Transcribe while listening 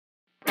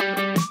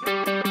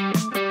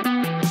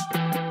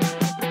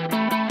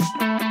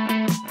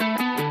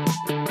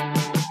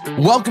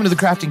Welcome to the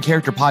Crafting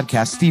Character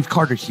Podcast. Steve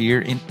Carter here,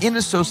 in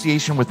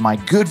association with my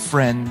good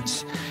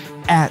friends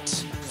at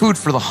Food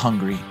for the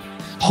Hungry,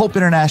 Hope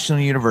International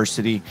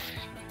University,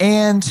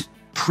 and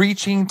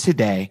Preaching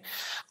Today.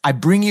 I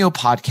bring you a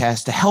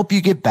podcast to help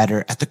you get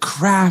better at the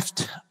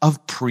craft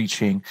of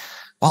preaching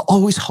while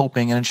always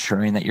hoping and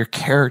ensuring that your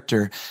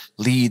character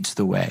leads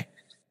the way.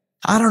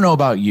 I don't know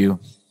about you,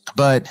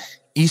 but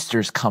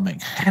Easter's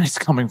coming, and it's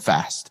coming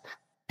fast.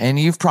 And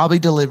you've probably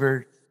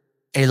delivered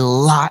a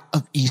lot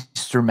of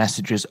Easter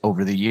messages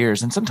over the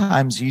years. And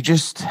sometimes you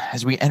just,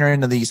 as we enter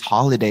into these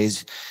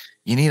holidays,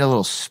 you need a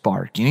little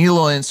spark. You need a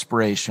little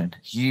inspiration.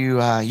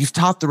 You've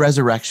taught the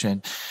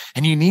resurrection,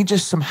 and you need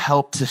just some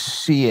help to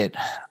see it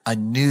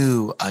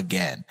anew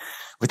again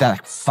with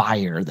that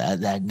fire,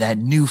 that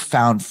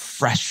newfound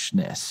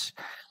freshness.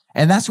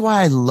 And that's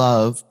why I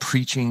love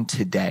Preaching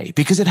Today,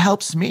 because it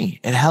helps me.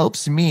 It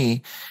helps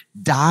me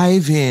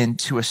dive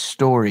into a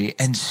story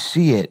and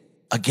see it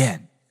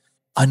again,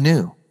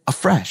 anew,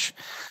 afresh.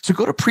 So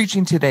go to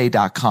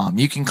preachingtoday.com.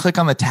 You can click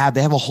on the tab.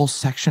 They have a whole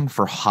section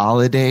for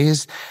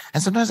holidays.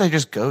 And sometimes I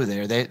just go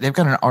there. They've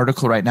got an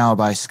article right now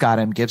by Scott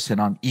M. Gibson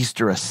on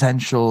Easter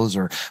essentials,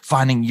 or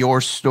finding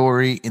your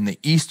story in the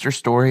Easter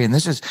story. And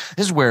this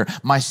is where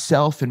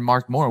myself and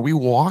Mark Moore, we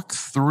walk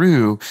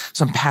through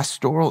some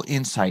pastoral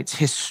insights,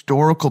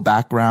 historical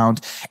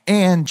background,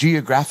 and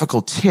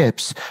geographical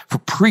tips for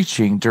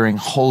preaching during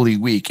Holy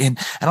Week. And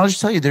I'll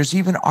just tell you, there's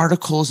even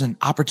articles and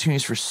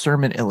opportunities for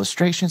sermon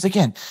illustrations.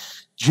 Again,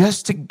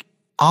 just to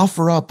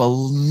offer up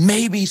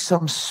maybe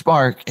some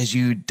spark as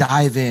you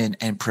dive in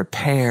and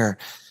prepare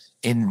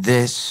in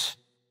this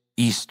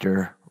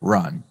Easter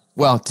run.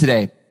 Well,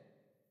 today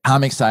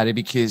I'm excited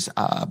because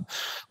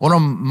one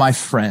of my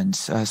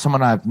friends,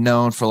 someone I've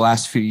known for the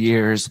last few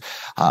years,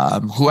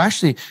 who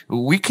actually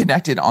we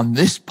connected on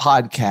this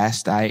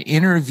podcast. I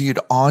interviewed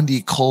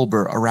Aundi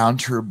Kolber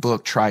around her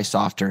book, Try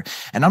Softer.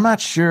 And I'm not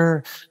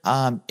sure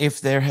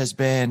if there has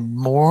been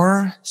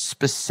more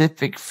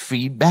specific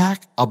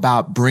feedback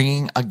about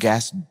bringing a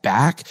guest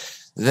back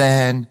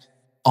than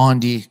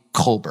Aundi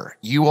Kolber.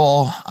 You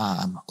all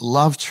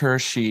loved her.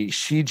 She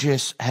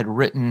just had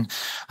written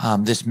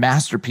this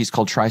masterpiece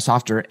called Try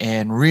Softer,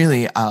 and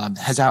really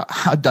has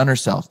outdone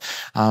herself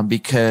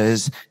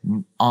because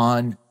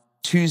on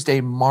Tuesday,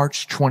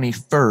 March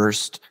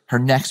 21st, her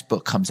next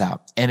book comes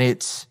out, and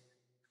it's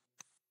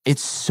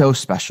so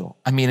special.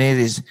 I mean, it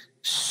is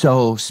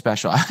so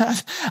special.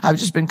 I've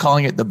just been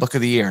calling it the book of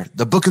the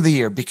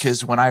year,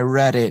 because when I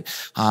read it,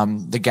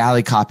 the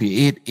galley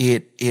copy,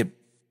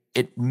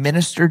 it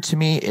ministered to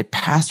me. It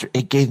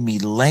gave me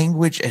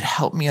language. It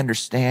helped me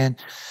understand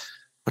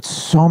what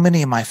so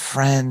many of my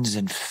friends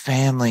and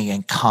family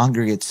and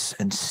congregates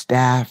and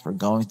staff are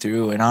going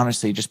through. And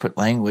honestly, just put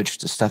language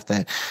to stuff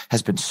that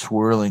has been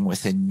swirling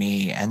within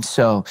me. And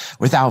so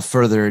without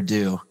further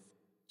ado,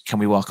 can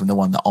we welcome the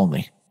one, the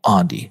only,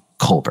 Aundi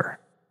Kolber.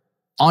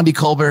 Aundi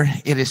Kolber,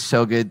 it is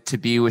so good to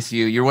be with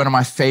you. You're one of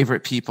my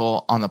favorite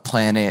people on the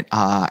planet.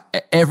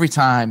 Every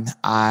time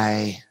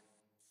I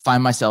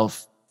find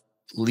myself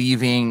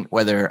leaving,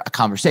 whether a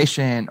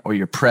conversation or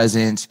your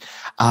presence,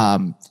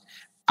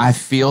 I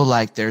feel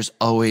like there's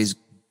always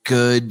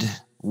good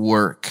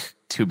work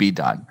to be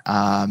done.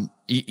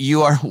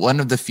 You are one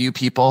of the few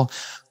people,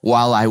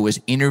 while I was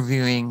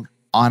interviewing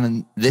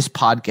on this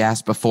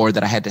podcast before,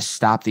 that I had to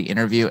stop the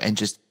interview and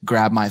just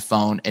grab my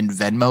phone and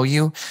Venmo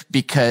you,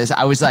 because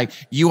I was like,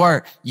 you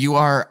are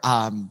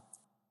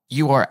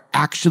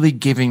actually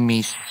giving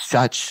me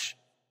such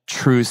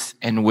truth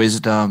and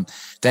wisdom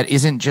that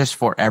isn't just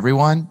for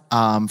everyone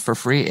for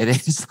free. It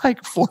is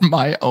like for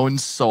my own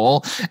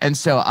soul. And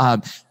so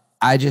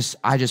I just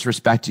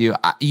respect you.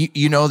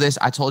 You know this.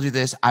 I told you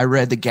this. I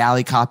read the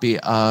galley copy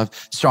of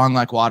Strong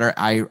Like Water.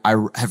 I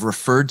have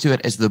referred to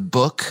it as the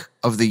book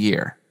of the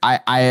year. I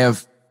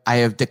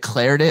have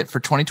declared it for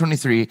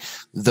 2023,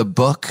 the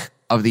book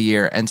of the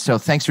year. And so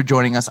thanks for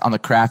joining us on the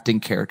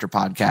Crafting Character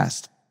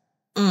Podcast.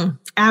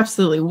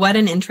 Absolutely. What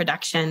an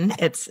introduction.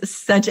 It's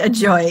such a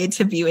joy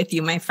to be with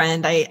you, my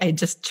friend. I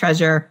just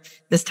treasure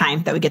this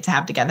time that we get to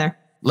have together.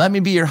 Let me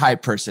be your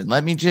hype person.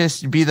 Let me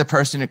just be the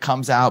person who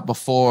comes out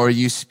before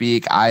you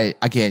speak.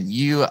 The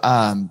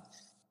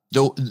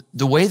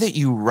way that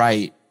you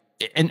write,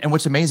 and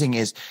what's amazing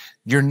is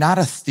you're not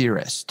a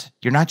theorist.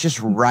 You're not just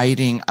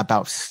writing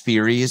about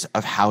theories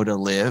of how to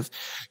live.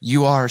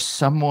 You are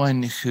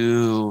someone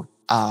who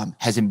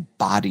has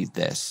embodied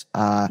this.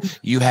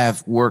 You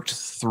have worked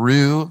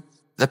through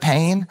the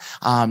pain,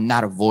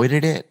 not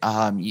avoided it.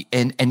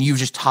 And you've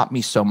just taught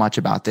me so much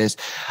about this.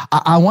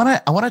 I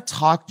want to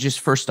talk just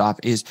first off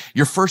is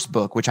your first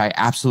book, which I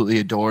absolutely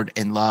adored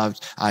and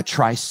loved,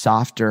 Try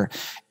Softer,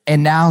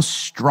 and now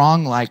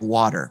Strong Like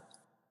Water.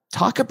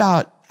 Talk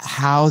about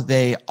how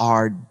they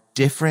are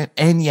different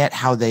and yet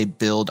how they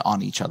build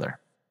on each other.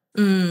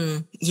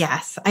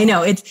 Yes, I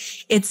know.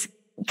 It's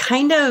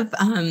kind of,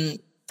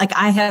 like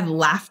I have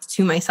laughed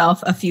to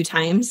myself a few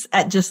times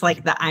at just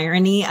like the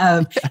irony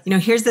of,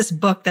 here's this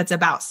book that's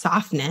about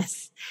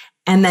softness.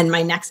 And then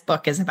my next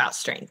book is about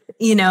strength,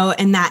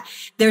 and that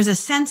there's a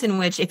sense in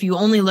which if you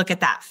only look at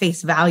that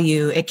face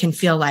value, it can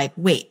feel like,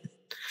 wait,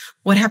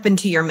 what happened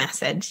to your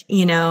message?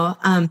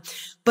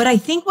 But I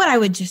think what I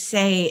would just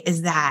say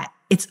is that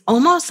it's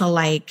almost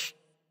like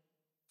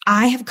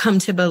I have come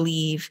to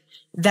believe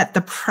that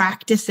the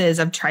practices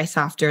of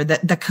Trisofter,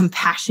 the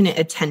compassionate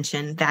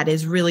attention that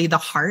is really the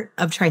heart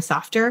of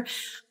Trisofter,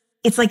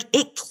 it's like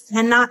it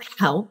cannot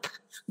help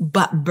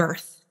but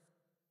birth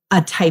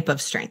a type of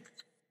strength.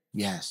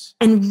 Yes.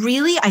 And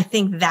really, I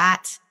think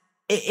that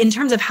in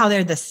terms of how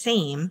they're the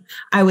same,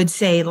 I would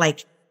say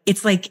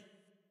it's like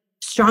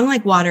strong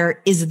like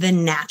water is the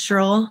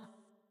natural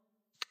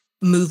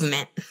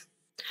movement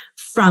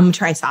from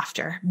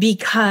Trisofter,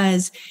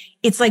 because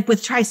it's like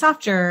with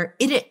Trisofter,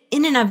 it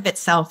in and of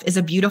itself is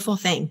a beautiful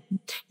thing,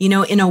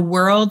 in a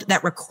world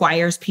that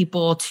requires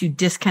people to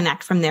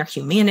disconnect from their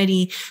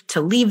humanity, to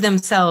leave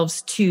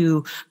themselves,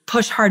 to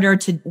push harder,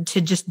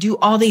 to just do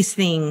all these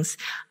things.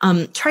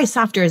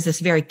 Trisofter is this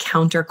very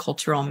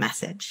countercultural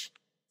message.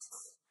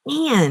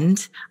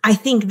 And I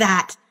think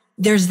that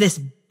there's this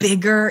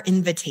bigger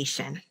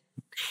invitation.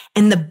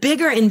 And the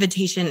bigger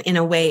invitation in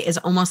a way is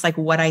almost like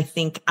what I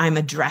think I'm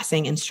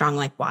addressing in Strong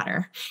Like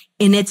Water.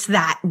 And it's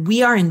that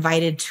we are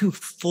invited to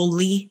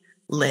fully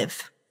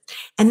live.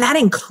 And that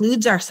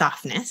includes our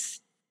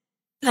softness.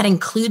 That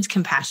includes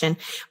compassion.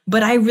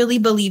 But I really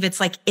believe it's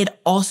like it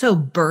also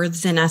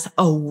births in us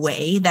a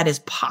way that is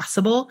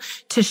possible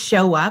to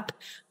show up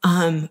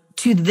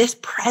to this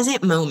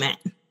present moment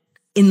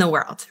in the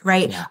world,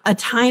 right? Yeah. A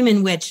time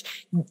in which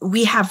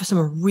we have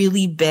some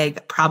really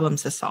big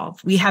problems to solve.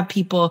 We have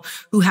people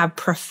who have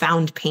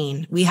profound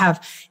pain. We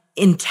have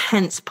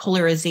intense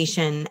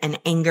polarization and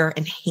anger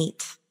and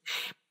hate.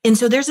 And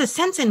so there's a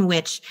sense in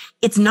which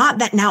it's not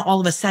that now all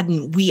of a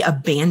sudden we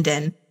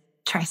abandon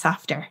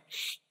Trisofter.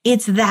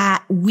 It's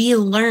that we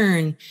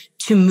learn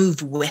to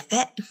move with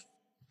it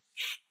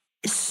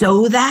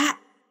so that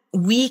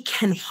we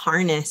can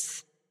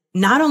harness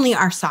not only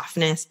our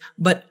softness,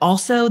 but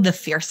also the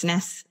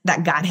fierceness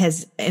that God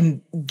has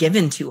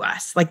given to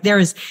us. Like there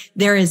is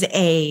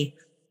a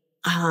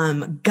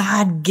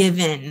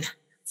God-given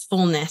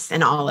fullness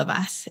in all of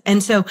us.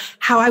 And so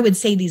how I would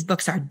say these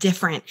books are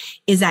different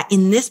is that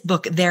in this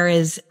book, there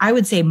is, I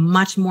would say,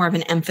 much more of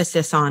an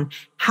emphasis on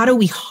how do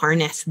we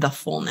harness the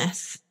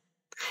fullness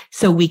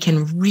so we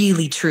can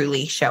really,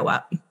 truly show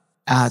up.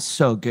 It's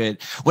so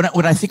good.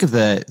 When I think of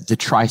the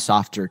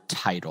Trisofter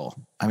title,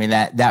 I mean,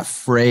 that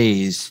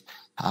phrase,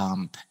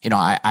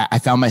 I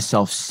found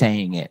myself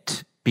saying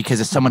it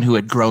because as someone who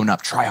had grown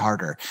up, try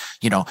harder,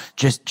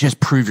 just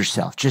prove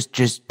yourself,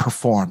 just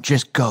perform,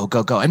 just go.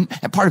 And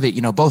part of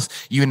it,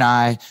 both you and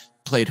I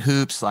played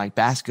hoops, like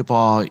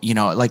basketball,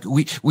 like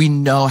we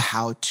know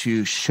how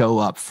to show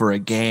up for a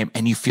game,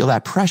 and you feel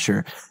that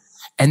pressure.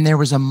 And there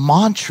was a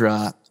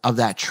mantra of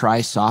that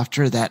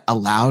Trisofter that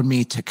allowed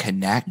me to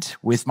connect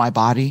with my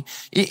body.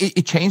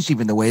 It changed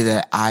even the way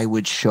that I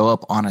would show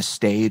up on a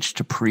stage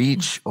to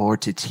preach or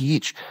to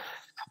teach.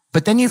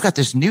 But then you've got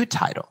this new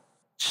title,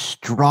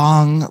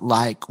 Strong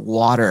Like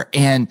Water.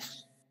 And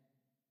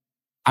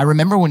I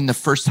remember when the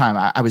first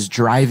time I was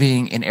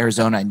driving in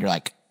Arizona and you're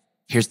like,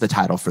 here's the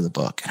title for the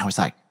book. And I was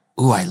like,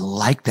 ooh, I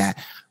like that.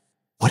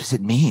 What does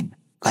it mean?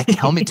 Like,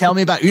 tell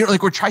me about it.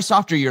 Like, we're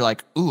Trisofter. You're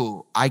like,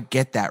 ooh, I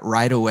get that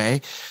right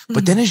away.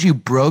 But then as you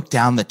broke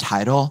down the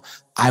title,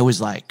 I was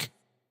like,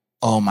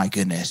 oh my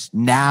goodness.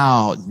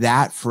 Now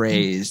that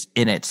phrase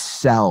in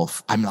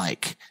itself, I'm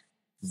like,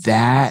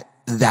 that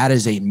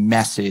is a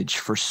message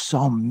for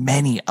so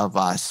many of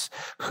us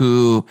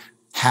who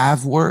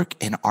have work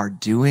and are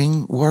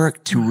doing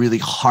work to really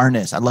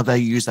harness. I love that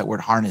you use that word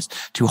harness,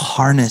 to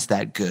harness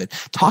that good.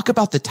 Talk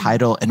about the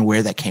title and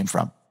where that came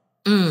from.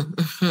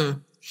 Mm-hmm.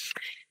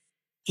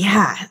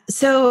 Yeah.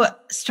 So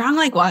Strong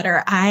Like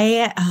Water,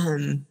 I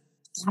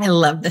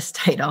love this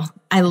title.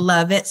 I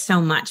love it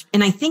so much.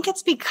 And I think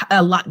it's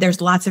because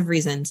there's lots of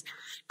reasons.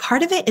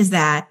 Part of it is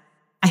that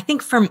I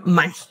think from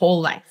my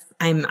whole life,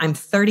 I'm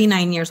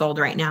 39 years old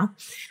right now.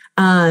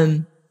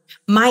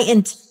 My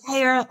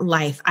entire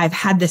life, I've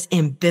had this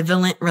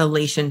ambivalent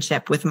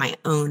relationship with my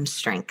own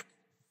strength.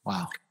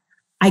 Wow.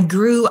 I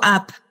grew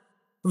up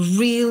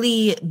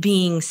really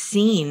being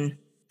seen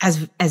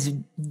as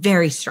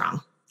very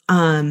strong.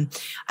 In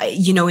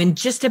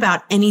just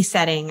about any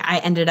setting, I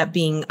ended up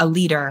being a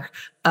leader,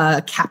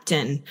 a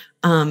captain,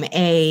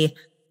 a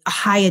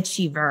high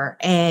achiever,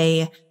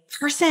 a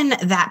person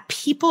that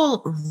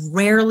people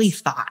rarely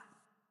thought,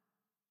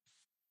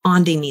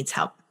 Aundi needs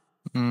help.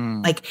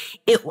 I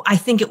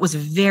think it was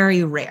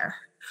very rare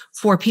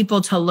for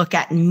people to look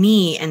at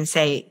me and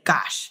say,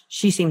 gosh,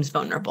 she seems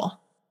vulnerable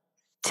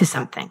to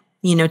something,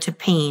 to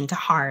pain, to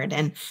hard.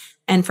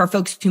 And for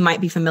folks who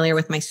might be familiar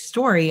with my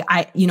story,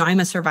 I'm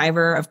a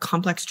survivor of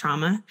complex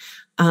trauma.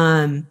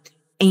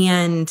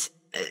 And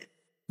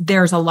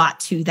there's a lot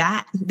to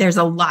that. There's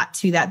a lot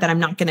to that I'm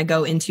not going to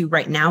go into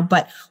right now.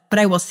 But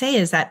I will say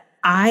is that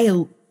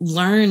I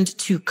learned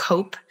to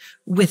cope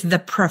with the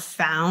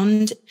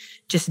profound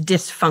just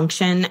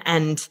dysfunction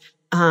and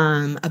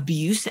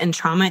abuse and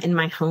trauma in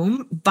my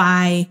home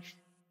by,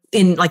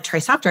 in like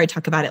Trisopter, I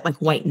talk about it like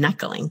white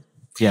knuckling.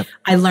 Yep.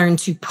 I learned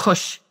to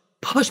push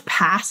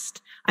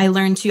past. I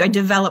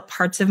developed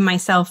parts of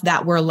myself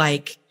that were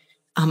like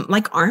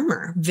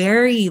armor,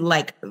 very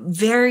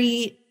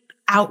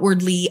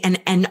outwardly.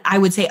 And I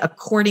would say,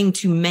 according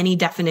to many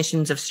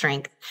definitions of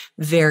strength,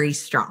 very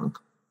strong.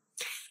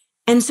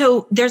 And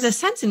so there's a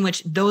sense in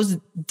which those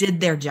did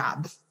their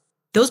job.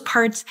 Those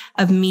parts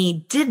of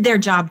me did their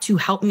job to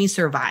help me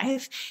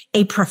survive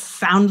a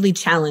profoundly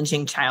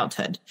challenging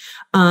childhood.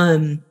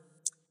 And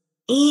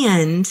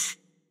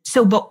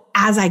so, but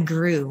as I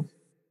grew,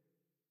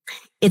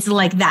 it's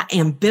like that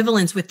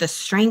ambivalence with the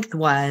strength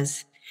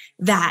was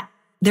that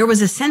there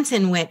was a sense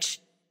in which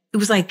it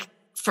was like,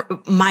 for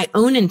my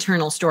own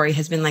internal story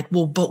has been like,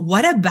 well, but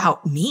what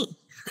about me?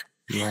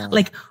 Yeah.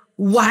 Like,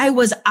 why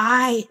did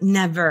I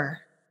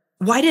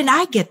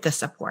get the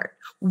support?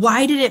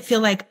 Why did it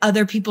feel like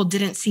other people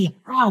didn't see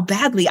how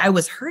badly I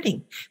was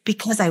hurting?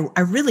 Because I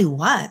really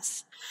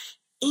was.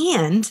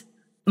 And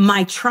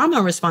my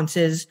trauma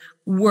responses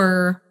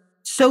were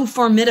so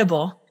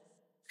formidable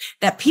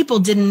that people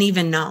didn't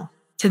even know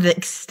to the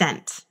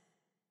extent.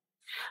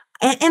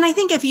 And I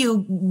think if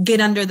you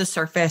get under the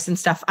surface and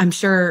stuff, I'm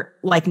sure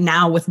like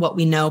now with what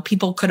we know,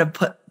 people could have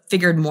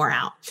figured more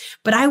out.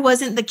 But I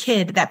wasn't the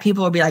kid that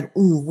people would be like,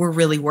 ooh, we're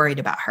really worried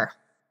about her.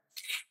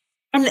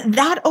 And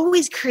that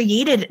always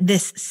created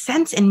this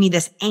sense in me,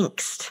 this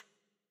angst,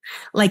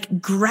 like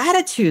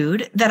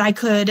gratitude that I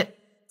could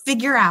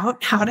figure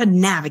out how to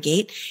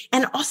navigate,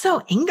 and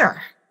also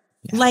anger.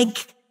 Yeah.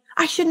 Like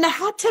I shouldn't have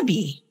had to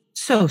be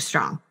so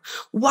strong.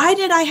 Why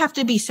did I have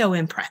to be so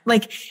impressed?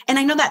 Like, and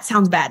I know that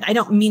sounds bad. I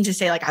don't mean to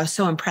say like I was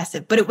so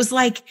impressive, but it was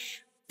like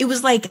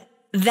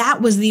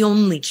that was the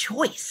only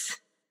choice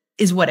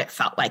is what it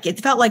felt like.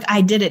 It felt like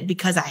I did it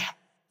because I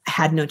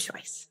had no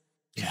choice.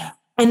 Yeah.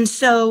 And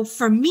so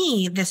for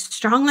me, this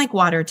Strong Like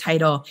Water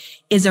title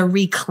is a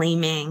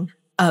reclaiming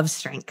of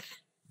strength.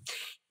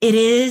 It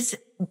is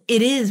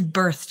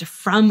birthed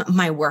from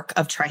my work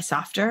of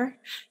Trisopter.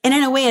 And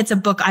in a way, it's a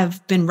book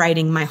I've been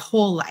writing my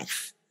whole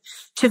life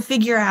to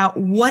figure out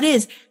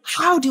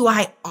how do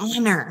I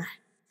honor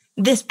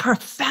this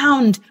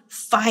profound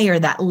fire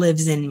that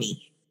lives in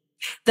me,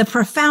 the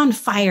profound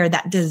fire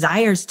that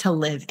desires to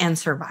live and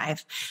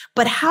survive.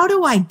 But how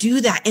do I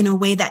do that in a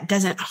way that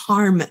doesn't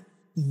harm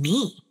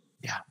me?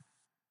 Yeah.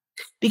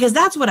 Because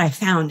that's what I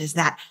found is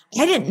that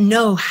I didn't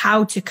know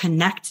how to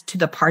connect to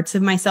the parts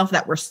of myself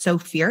that were so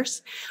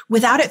fierce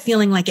without it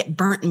feeling like it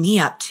burnt me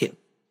up too.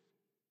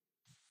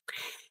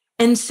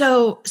 And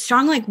so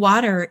Strong Like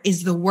Water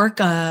is the work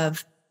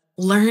of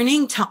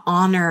learning to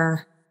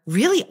honor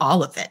really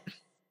all of it.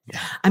 Yeah.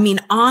 I mean,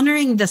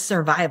 honoring the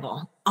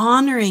survival,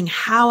 honoring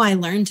how I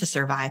learned to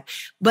survive,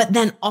 but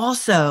then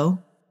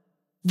also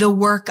the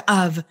work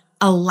of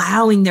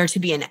allowing there to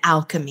be an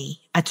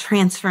alchemy, a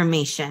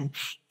transformation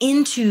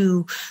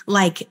into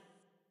like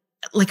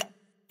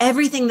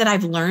everything that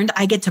I've learned,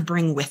 I get to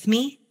bring with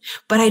me,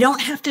 but I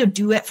don't have to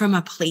do it from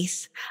a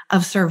place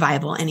of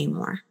survival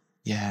anymore.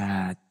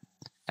 Yeah.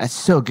 That's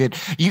so good.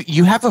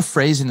 You have a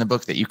phrase in the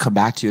book that you come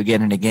back to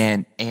again and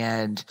again.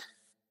 And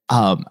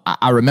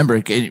I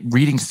remember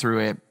reading through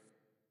it,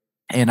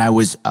 and I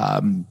was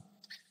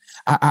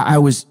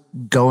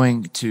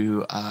going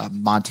to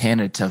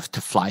Montana to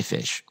fly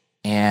fish.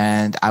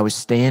 And I was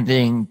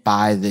standing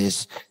by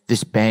this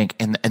bank,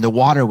 and the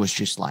water was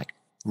just like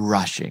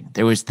rushing.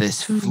 There was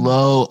this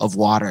flow of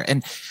water.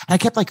 And I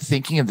kept like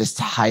thinking of this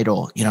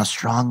title,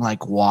 Strong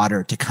Like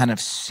Water, to kind of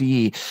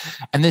see.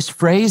 And this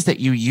phrase that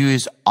you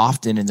use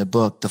often in the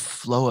book, the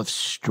flow of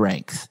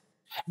strength.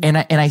 And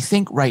I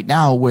think right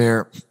now,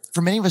 where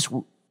for many of us,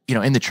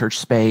 in the church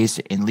space,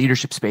 in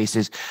leadership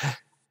spaces,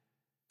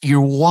 you're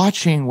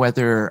watching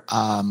whether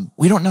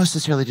we don't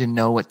necessarily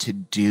know what to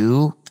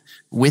do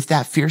with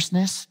that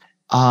fierceness,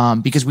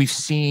 because we've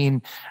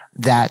seen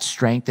that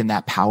strength and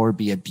that power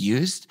be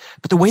abused.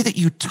 But the way that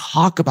you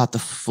talk about the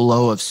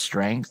flow of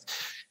strength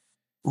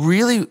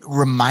really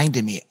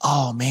reminded me,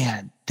 oh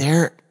man,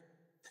 there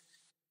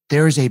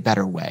is a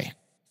better way.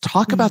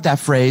 Talk about that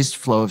phrase,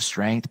 flow of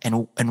strength,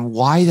 and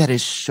why that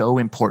is so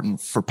important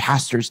for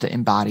pastors to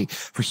embody,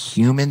 for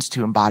humans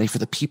to embody, for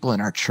the people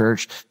in our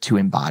church to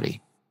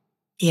embody.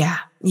 Yeah.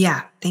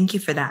 Thank you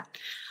for that.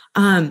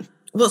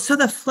 Well, so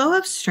the flow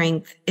of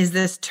strength is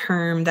this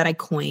term that I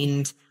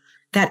coined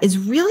that is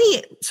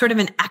really sort of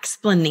an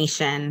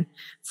explanation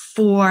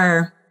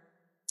for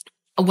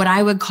what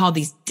I would call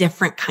these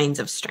different kinds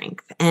of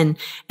strength. And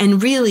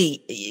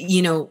really,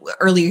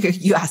 earlier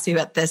you asked me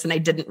about this and I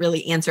didn't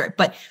really answer it.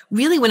 But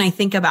really, when I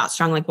think about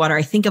Strong Like Water,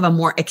 I think of a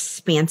more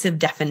expansive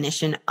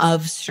definition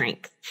of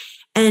strength.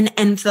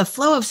 And the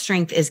flow of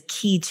strength is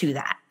key to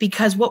that,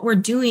 because what we're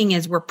doing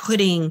is we're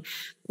putting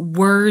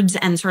words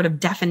and sort of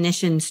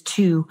definitions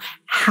to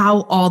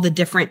how all the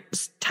different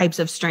types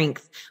of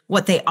strength,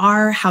 what they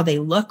are, how they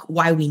look,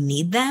 why we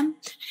need them,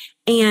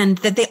 and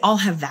that they all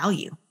have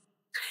value.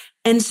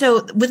 And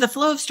so with the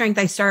flow of strength,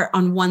 I start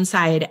on one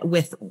side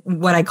with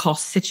what I call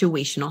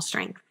situational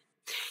strength.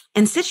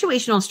 And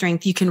situational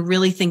strength, you can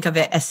really think of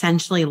it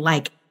essentially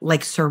like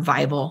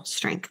survival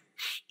strength.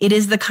 It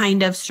is the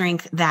kind of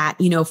strength that,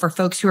 for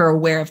folks who are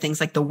aware of things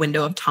like the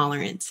window of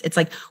tolerance, it's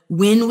like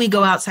when we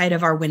go outside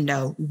of our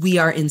window, we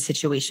are in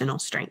situational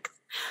strength.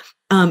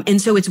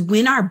 And so it's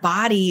when our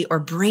body or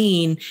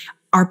brain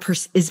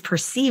is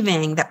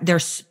perceiving that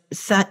there's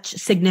such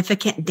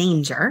significant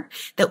danger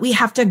that we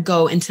have to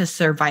go into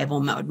survival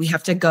mode. We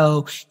have to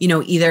go,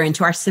 either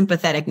into our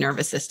sympathetic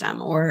nervous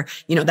system or,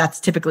 that's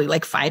typically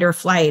like fight or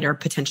flight or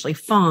potentially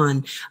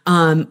fawn.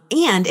 And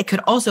it could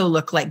also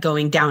look like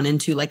going down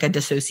into like a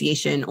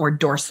dissociation or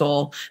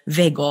dorsal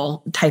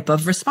vagal type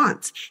of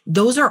response.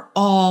 Those are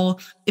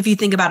all, if you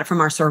think about it from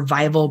our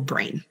survival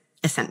brain,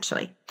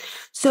 essentially.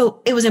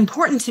 So it was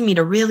important to me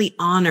to really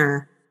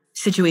honor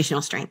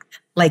situational strength.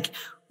 Like,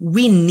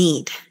 we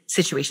need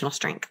situational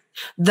strength.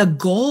 The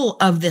goal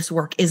of this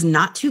work is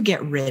not to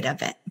get rid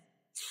of it.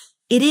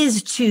 It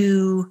is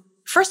to,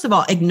 first of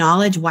all,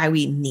 acknowledge why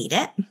we need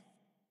it,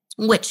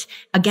 which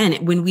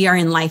again, when we are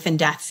in life and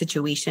death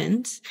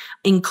situations,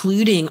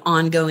 including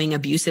ongoing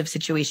abusive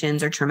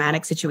situations or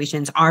traumatic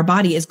situations, our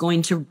body is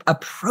going to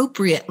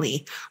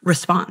appropriately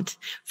respond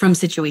from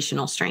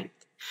situational strength.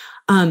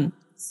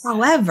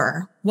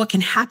 However, what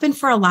can happen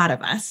for a lot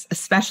of us,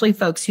 especially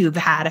folks who've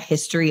had a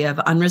history of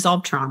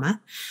unresolved trauma,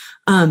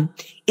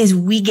 is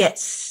we get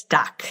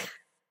stuck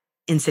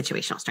in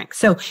situational strength.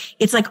 So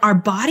it's like our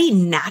body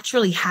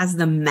naturally has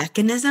the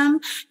mechanism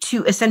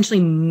to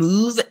essentially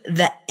move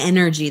the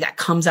energy that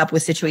comes up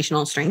with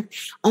situational strength,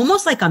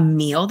 almost like a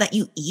meal that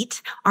you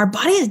eat. Our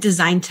body is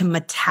designed to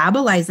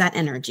metabolize that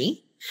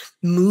energy,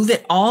 move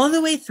it all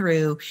the way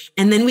through,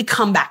 and then we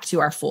come back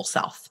to our full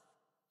self.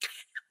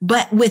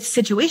 But with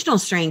situational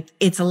strength,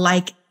 it's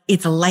like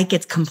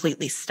it's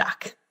completely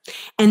stuck.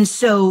 And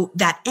so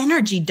that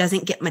energy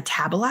doesn't get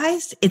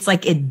metabolized. It's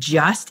like it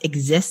just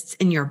exists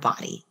in your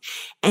body.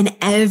 And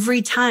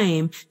every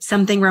time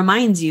something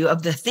reminds you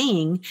of the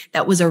thing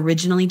that was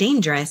originally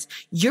dangerous,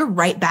 you're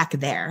right back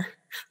there,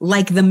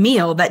 like the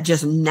meal that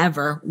just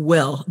never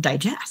will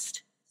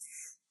digest.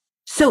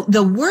 So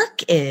the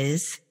work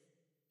is,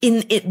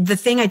 the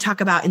thing I talk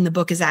about in the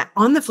book is that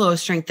on the flow of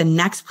strength, the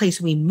next place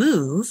we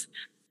move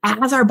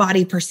as our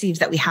body perceives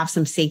that we have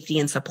some safety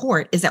and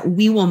support is that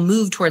we will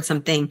move towards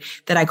something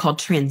that I call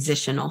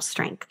transitional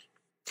strength.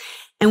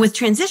 And with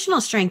transitional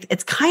strength,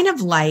 it's kind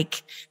of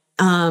like,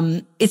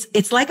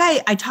 it's like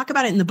I talk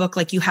about it in the book,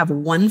 like you have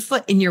one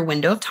foot in your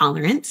window of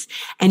tolerance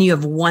and you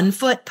have one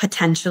foot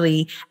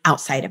potentially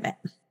outside of it.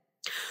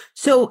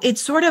 So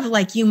it's sort of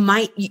like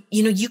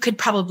you could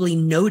probably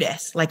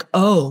notice like,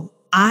 oh,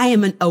 I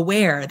am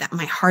aware that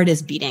my heart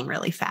is beating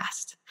really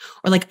fast.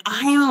 Or like,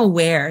 I am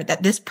aware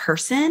that this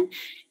person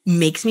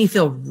makes me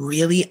feel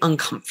really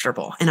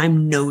uncomfortable and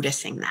I'm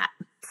noticing that.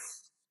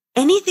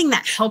 Anything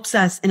that helps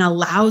us and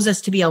allows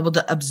us to be able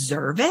to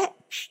observe it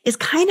is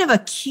kind of a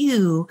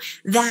cue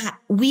that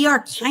we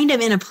are kind of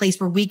in a place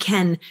where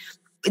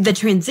the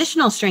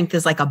transitional strength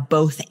is like a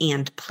both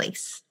and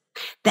place.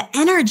 The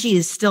energy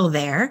is still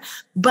there,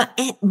 but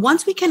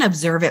once we can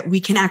observe it,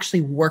 we can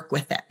actually work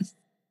with it.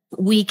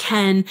 We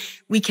can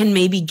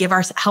maybe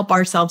help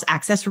ourselves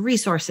access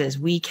resources.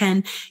 We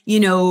can,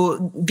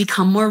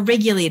 become more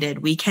regulated.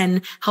 We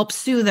can help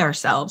soothe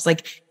ourselves.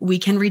 Like we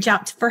can reach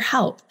out for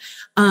help.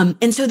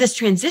 And so this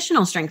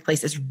transitional strength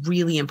place is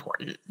really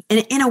important.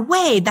 And in a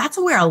way, that's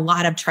where a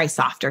lot of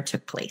Trisofter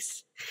took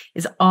place,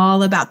 is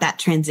all about that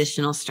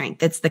transitional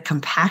strength. It's the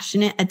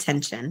compassionate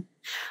attention,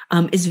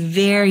 is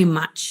very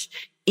much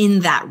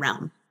in that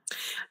realm.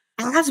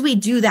 As we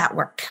do that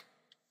work,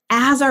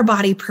 as our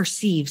body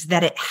perceives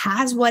that it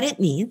has what it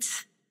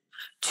needs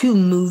to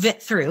move it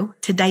through,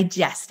 to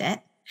digest it,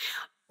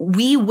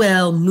 we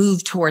will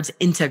move towards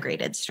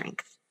integrated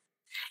strength.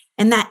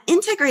 And that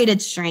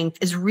integrated strength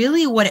is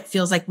really what it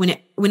feels like when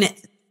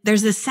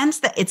there's a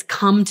sense that it's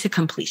come to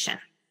completion.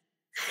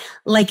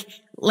 Like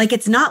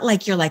it's not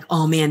like you're like,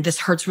 oh man, this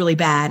hurts really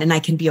bad and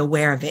I can be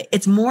aware of it.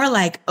 It's more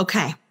like,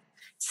 okay,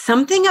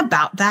 something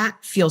about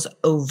that feels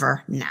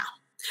over now.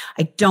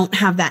 I don't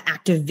have that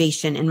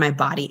activation in my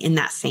body in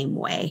that same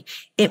way.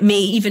 It may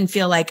even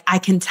feel like I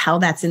can tell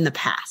that's in the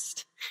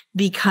past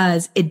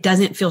because it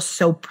doesn't feel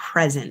so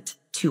present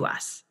to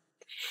us.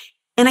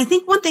 And I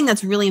think one thing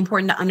that's really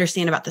important to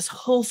understand about this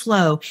whole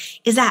flow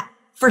is that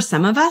for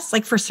some of us,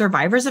 like for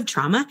survivors of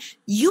trauma,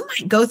 you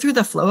might go through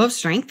the flow of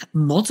strength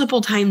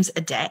multiple times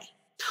a day.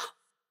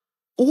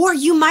 Or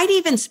you might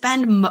even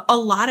spend a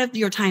lot of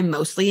your time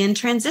mostly in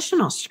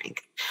transitional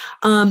strength.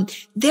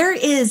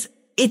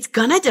 It's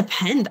going to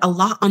depend a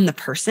lot on the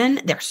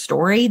person, their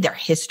story, their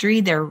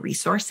history, their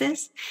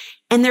resources.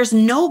 And there's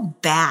no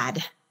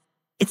bad.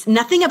 It's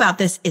nothing about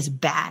this is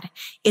bad.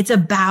 It's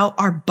about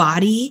our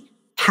body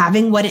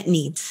having what it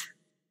needs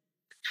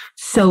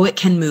so it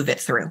can move it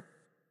through.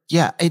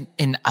 Yeah.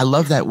 And I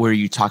love that where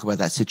you talk about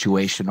that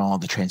situational,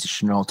 the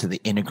transitional to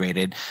the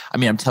integrated. I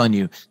mean, I'm telling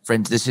you,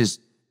 friends, this is,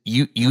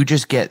 you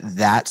just get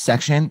that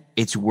section.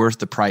 It's worth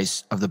the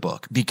price of the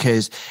book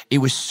because it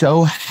was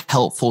so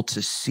helpful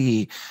to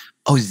see,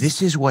 oh,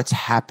 this is what's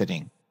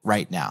happening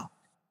right now.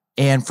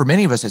 And for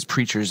many of us as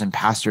preachers and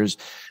pastors,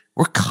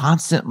 we're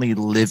constantly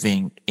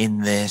living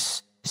in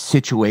this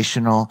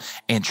situational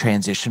and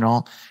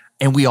transitional.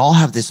 And we all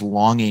have this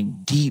longing,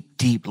 deep,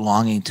 deep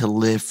longing to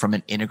live from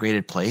an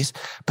integrated place.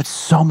 But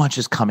so much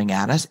is coming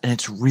at us, and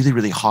it's really,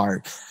 really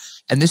hard.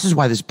 And this is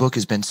why this book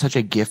has been such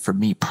a gift for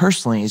me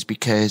personally, is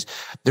because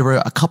there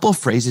were a couple of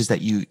phrases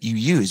that you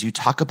use. You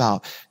talk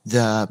about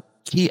the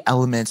key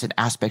elements and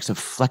aspects of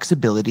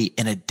flexibility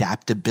and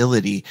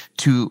adaptability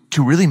to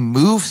really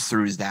move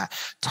through that.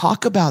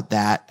 Talk about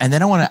that. And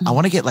then I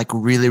want to get like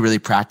really, really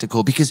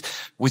practical, because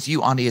with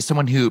you, Aundi, as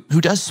someone who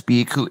does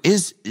speak, who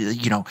is,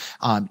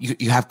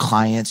 you have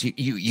clients,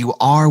 you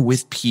are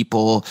with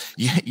people,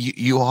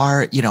 you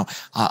are,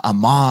 a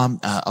mom,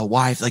 a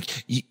wife,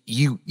 like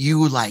you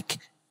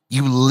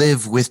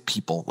live with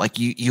people, like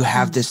you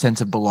have this sense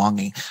of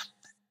belonging.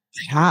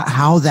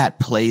 How that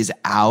plays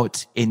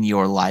out in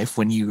your life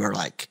when you are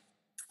like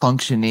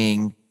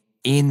functioning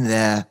in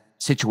the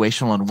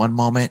situational in one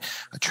moment,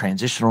 a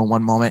transitional in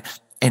one moment,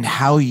 and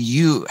how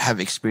you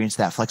have experienced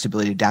that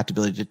flexibility,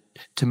 adaptability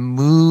to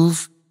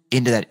move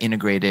into that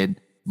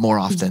integrated more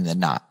often than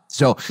not.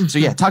 So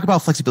yeah, talk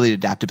about flexibility,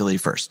 adaptability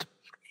first.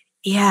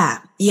 Yeah.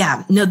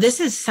 No,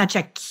 this is such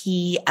a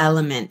key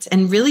element.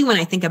 And really, when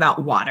I think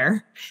about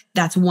water,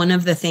 that's one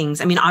of the things.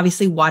 I mean,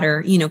 obviously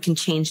water, can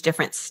change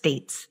different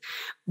states,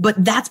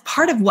 but that's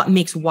part of what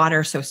makes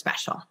water so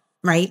special,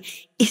 right?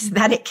 Is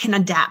that it can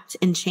adapt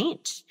and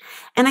change.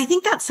 And I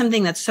think that's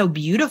something that's so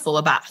beautiful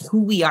about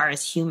who we are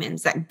as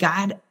humans, that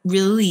God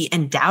really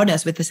endowed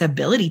us with this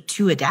ability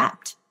to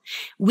adapt.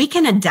 We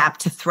can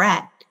adapt to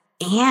threat,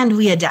 and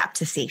we adapt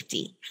to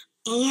safety,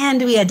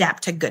 and we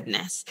adapt to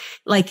goodness.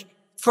 Like,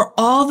 for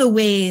all the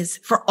ways,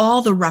 for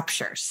all the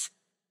ruptures,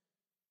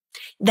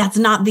 that's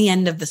not the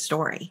end of the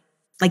story.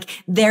 Like,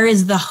 there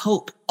is the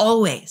hope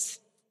always,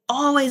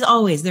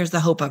 there's the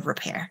hope of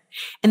repair.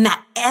 And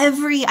that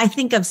I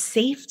think of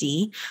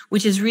safety,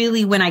 which is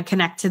really when I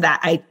connect to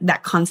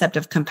that concept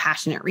of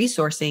compassionate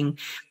resourcing,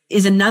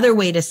 is another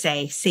way to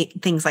say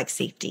things like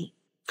safety.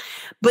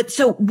 But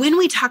so when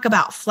we talk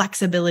about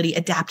flexibility,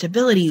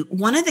 adaptability,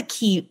 one of the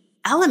key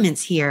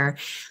elements here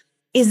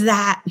is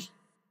that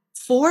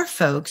for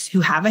folks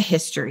who have a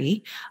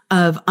history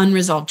of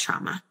unresolved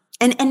trauma,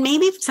 and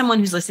maybe someone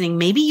who's listening,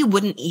 maybe you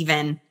wouldn't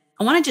even,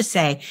 I want to just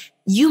say,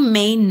 you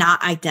may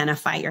not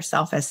identify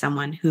yourself as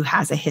someone who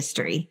has a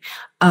history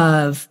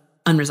of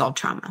unresolved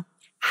trauma.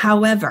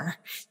 However,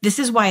 this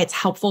is why it's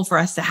helpful for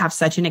us to have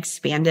such an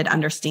expanded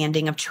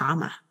understanding of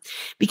trauma.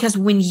 Because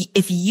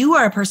if you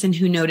are a person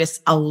who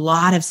noticed a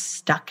lot of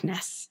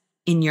stuckness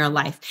in your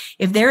life,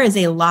 if there is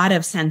a lot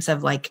of sense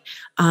of like,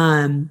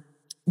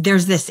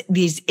 there's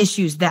these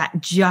issues that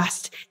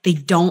they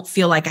don't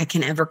feel like I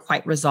can ever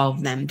quite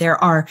resolve them.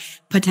 There are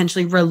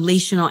potentially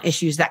relational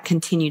issues that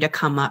continue to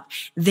come up.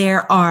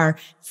 There are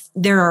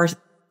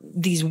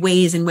these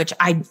ways in which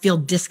I feel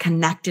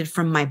disconnected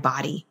from my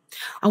body.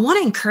 I want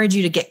to encourage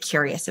you to get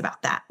curious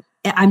about that.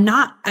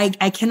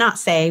 I cannot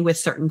say with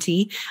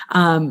certainty,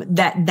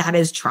 that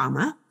is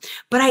trauma,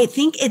 but I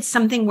think it's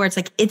something where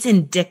it's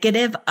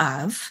indicative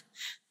of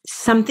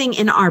something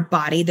in our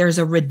body. There's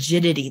a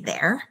rigidity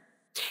there.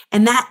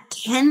 And that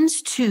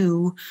tends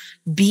to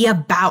be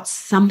about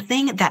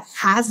something that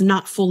has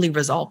not fully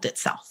resolved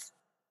itself.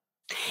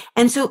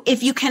 And so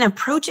if you can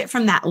approach it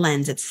from that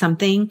lens, it's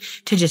something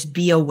to just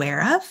be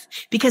aware of,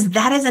 because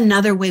that is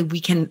another way we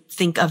can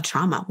think of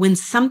trauma. When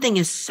something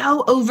is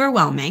so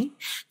overwhelming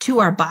to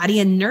our body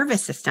and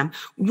nervous system,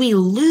 we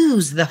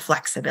lose the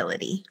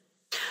flexibility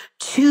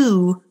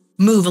to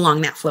move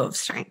along that flow of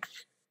strength.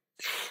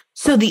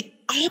 So the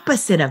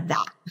opposite of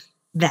that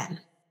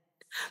then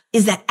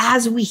is that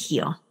as we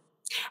heal,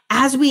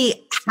 as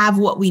we have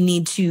what we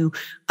need to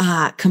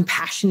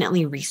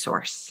compassionately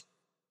resource,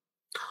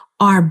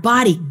 our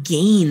body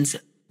gains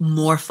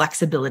more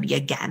flexibility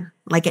again.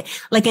 Like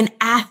an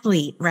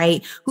athlete,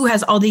 right, who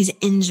has all these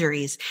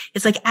injuries.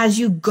 It's like as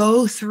you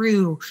go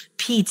through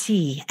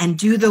PT and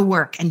do the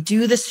work and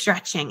do the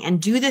stretching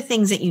and do the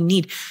things that you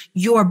need,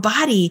 your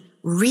body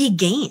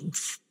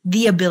regains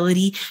the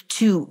ability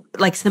to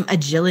some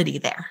agility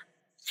there.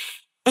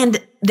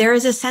 And there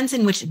is a sense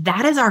in which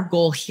that is our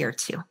goal here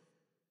too.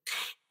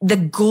 The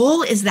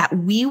goal is that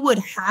we would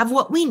have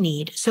what we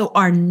need so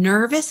our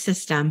nervous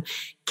system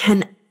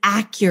can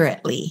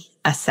accurately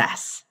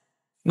assess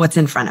what's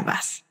in front of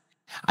us.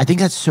 I think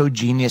that's so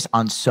genius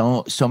on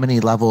so many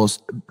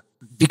levels,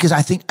 because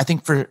I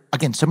think for,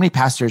 again, so many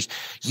pastors,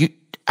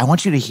 I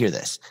want you to hear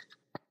this.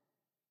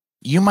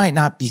 You might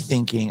not be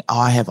thinking, oh,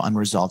 I have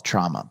unresolved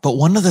trauma. But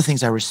one of the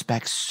things I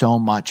respect so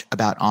much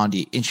about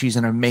Aundi, and she's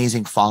an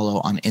amazing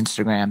follow on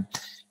Instagram,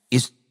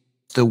 is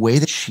the way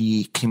that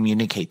she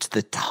communicates,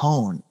 the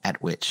tone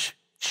at which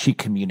she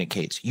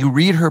communicates. You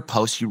read her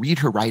posts, you read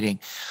her writing,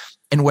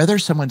 and whether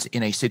someone's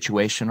in a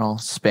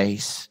situational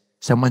space,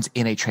 someone's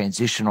in a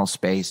transitional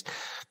space,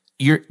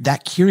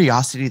 that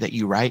curiosity that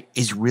you write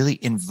is really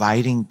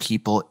inviting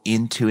people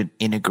into an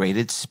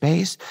integrated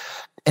space.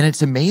 And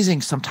it's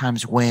amazing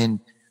sometimes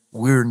when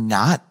we're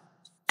not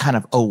kind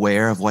of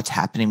aware of what's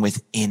happening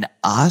within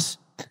us,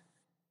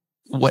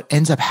 what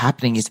ends up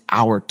happening is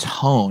our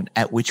tone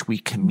at which we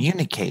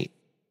communicate,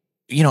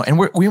 and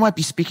we might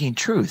be speaking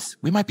truth.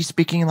 We might be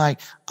speaking like,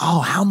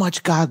 oh, how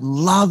much God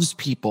loves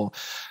people.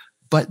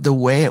 But the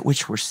way at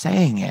which we're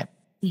saying it,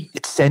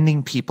 it's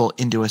sending people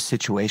into a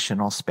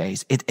situational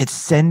space. It's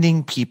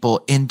sending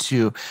people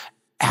into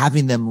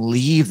having them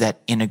leave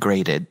that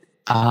integrated.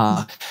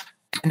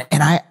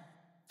 And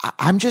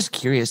I'm just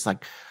curious,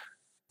 like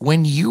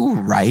when you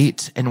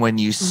write and when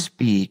you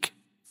speak,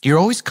 you're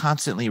always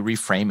constantly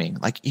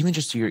reframing, like even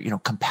just your,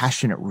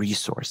 compassionate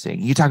resourcing.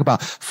 You talk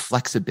about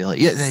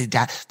flexibility,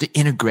 the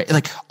integrate,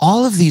 like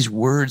all of these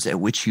words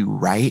at which you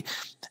write,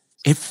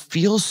 it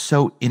feels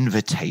so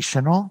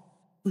invitational.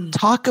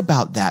 Talk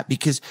about that,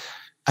 because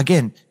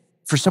again,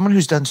 for someone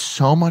who's done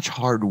so much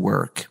hard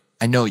work,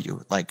 I know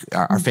you, like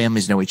our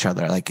families know each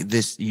other. Like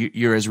this,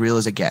 you're as real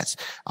as it gets.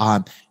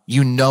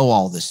 You know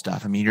all this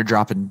stuff. I mean, you're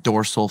dropping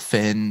dorsal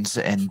fins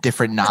and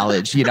different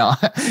knowledge.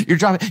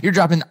 You're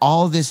dropping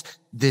all this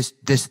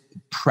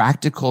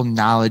practical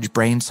knowledge,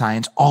 brain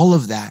science, all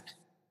of that.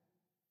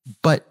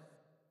 But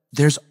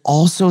there's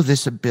also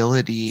this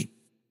ability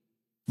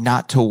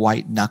not to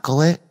white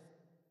knuckle it.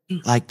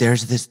 Like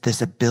there's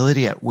this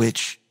ability at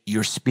which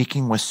you're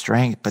speaking with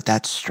strength, but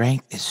that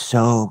strength is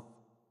so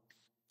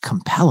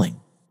compelling.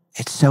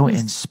 It's so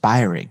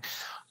inspiring.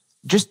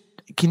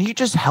 Can you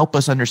just help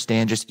us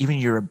understand just even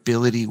your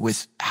ability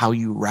with how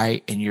you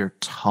write and your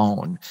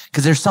tone?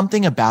 Because there's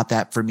something about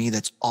that for me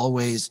that's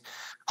always,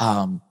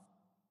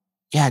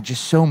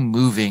 just so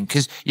moving.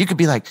 Because you could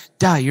be like,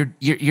 duh,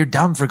 you're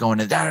dumb for going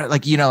to that.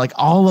 Like, like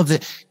all of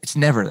it. It's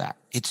never that.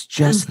 It's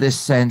just this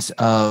sense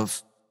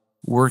of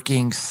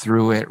working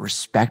through it,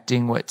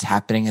 respecting what's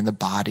happening in the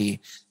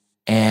body,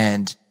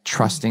 and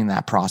trusting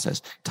that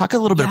process. Talk a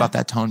little bit about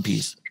that tone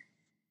piece.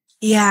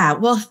 Yeah.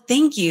 Well,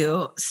 thank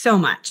you so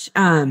much.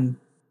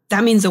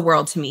 That means the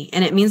world to me,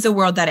 and it means the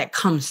world that it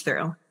comes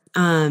through.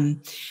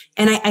 And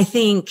I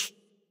think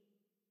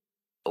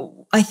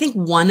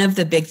one of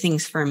the big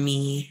things for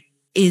me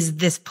is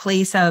this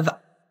place of,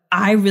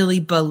 I really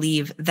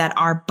believe that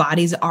our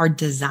bodies are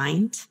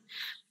designed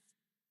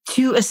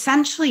to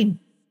essentially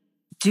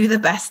do the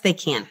best they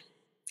can.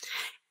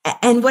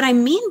 And what I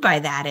mean by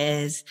that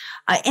is,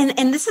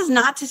 and this is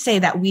not to say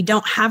that we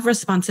don't have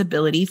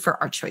responsibility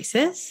for our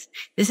choices.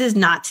 This is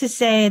not to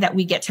say that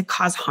we get to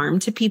cause harm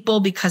to people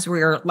because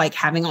we're like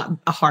having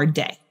a hard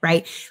day,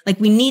 right? Like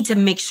we need to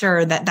make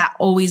sure that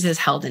always is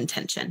held in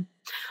tension.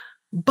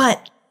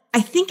 But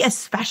I think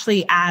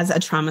especially as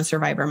a trauma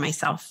survivor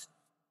myself,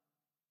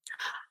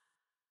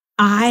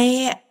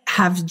 I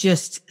have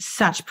just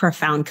such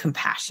profound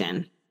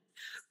compassion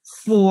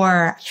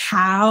for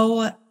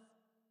how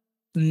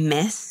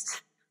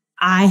missed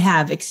I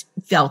have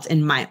felt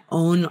in my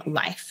own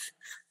life.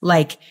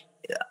 Like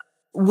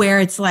where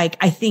it's like,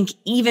 I think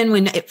even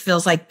when it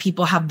feels like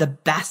people have the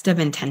best of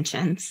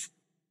intentions,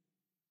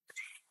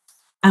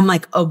 I'm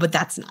like, oh, but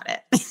that's not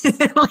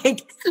it.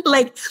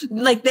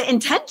 like the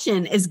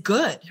intention is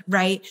good,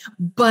 right?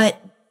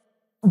 But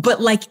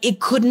like it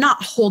could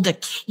not hold a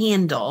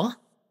candle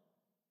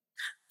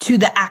to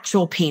the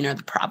actual pain or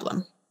the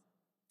problem.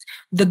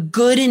 The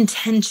good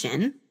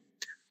intention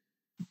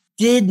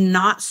did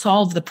not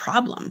solve the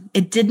problem.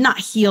 It did not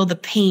heal the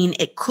pain.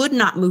 It could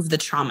not move the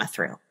trauma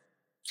through.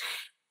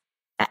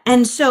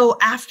 And so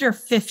after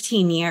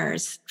 15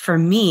 years for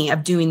me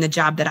of doing the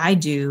job that I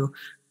do,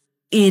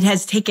 it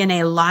has taken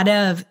a lot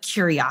of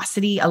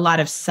curiosity, a lot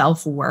of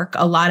self-work,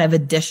 a lot of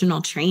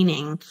additional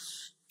training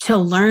to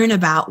learn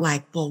about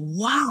like, well,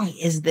 why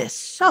is this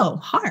so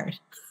hard?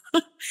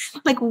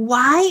 Like,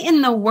 why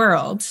in the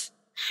world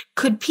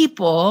could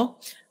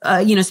people,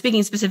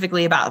 speaking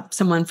specifically about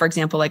someone, for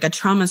example, like a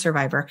trauma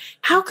survivor,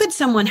 how could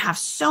someone have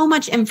so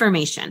much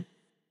information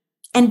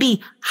and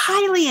be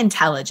highly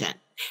intelligent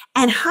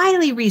and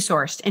highly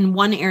resourced in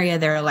one area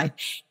of their life,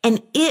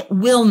 and it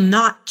will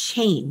not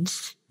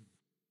change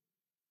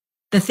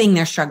the thing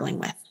they're struggling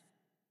with?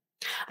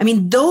 I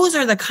mean, those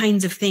are the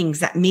kinds of things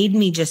that made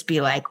me just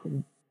be like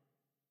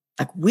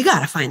we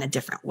got to find a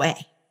different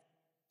way,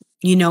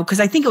 because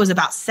I think it was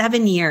about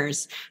 7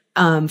 years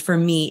for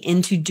me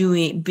into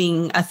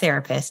being a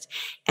therapist.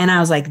 And I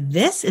was like,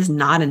 this is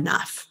not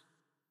enough.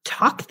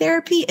 Talk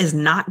therapy is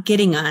not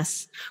getting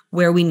us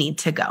where we need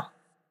to go.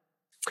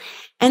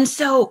 And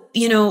so,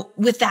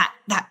 with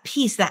that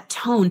piece, that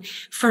tone,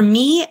 for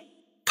me,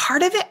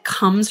 part of it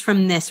comes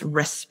from this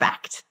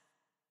respect.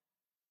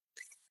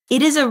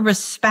 It is a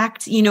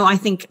respect, I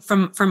think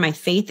from my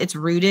faith, it's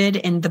rooted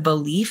in the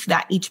belief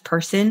that each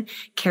person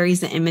carries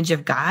the image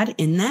of God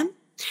in them,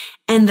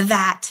 and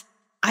that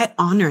I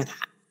honor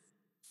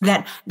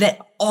that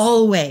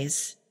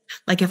always,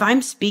 like if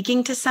I'm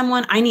speaking to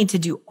someone, I need to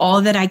do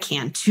all that I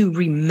can to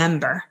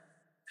remember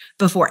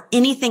before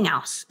anything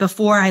else,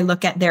 before I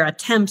look at their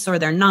attempts or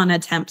their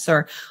non-attempts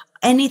or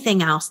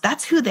anything else.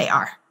 That's who they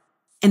are,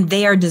 and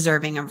they are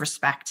deserving of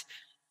respect.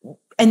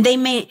 And they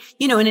may,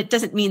 and it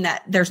doesn't mean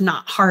that there's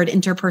not hard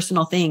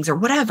interpersonal things or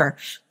whatever,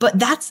 but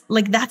that's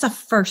a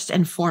first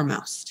and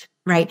foremost,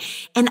 right?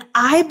 And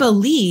I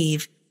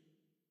believe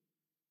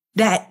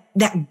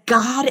that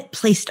God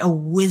placed a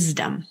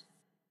wisdom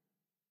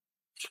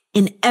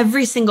in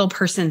every single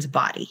person's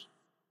body.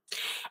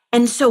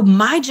 And so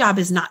my job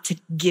is not to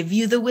give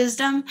you the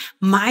wisdom.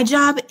 My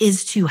job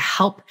is to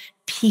help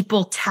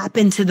people tap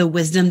into the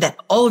wisdom that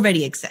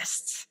already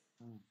exists.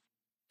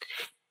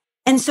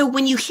 And so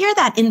when you hear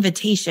that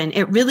invitation,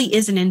 it really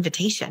is an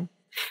invitation,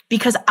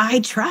 because I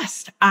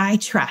trust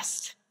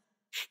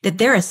that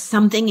there is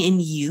something in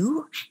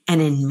you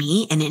and in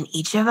me and in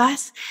each of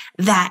us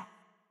that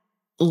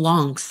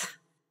longs,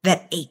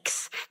 that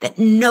aches, that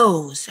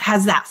knows,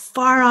 has that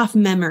far off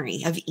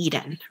memory of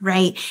Eden,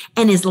 right?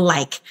 And is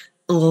like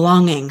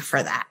longing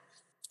for that.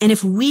 And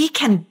if we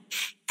can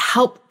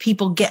help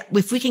people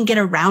if we can get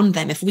around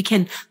them, if we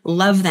can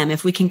love them,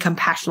 if we can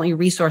compassionately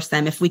resource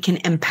them, if we can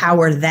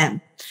empower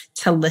them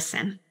to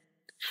listen,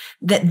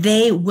 that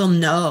they will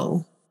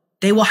know,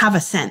 they will have a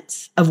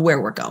sense of where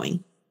we're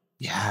going.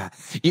 Yeah.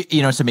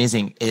 You know, it's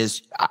amazing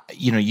is,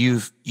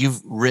 you've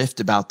riffed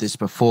about this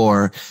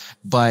before,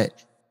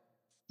 but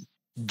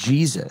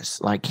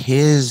Jesus, like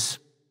his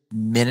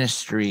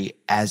ministry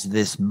as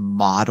this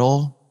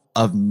model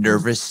of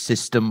nervous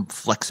system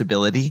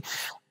flexibility,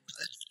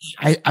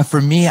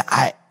 for me,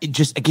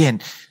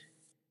 again,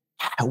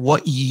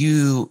 what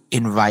you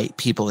invite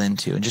people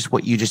into and just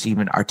what you just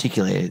even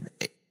articulated,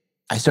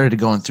 I started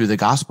going through the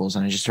Gospels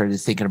and I just started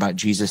thinking about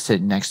Jesus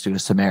sitting next to a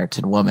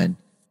Samaritan woman.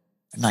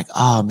 I'm like,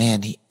 oh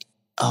man,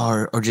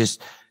 or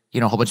just,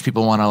 a whole bunch of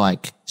people want to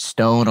like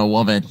stone a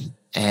woman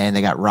and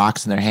they got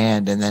rocks in their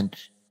hand. And then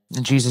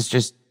Jesus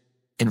just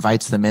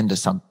invites them into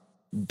some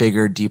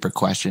bigger, deeper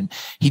question.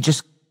 He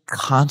just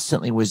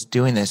constantly was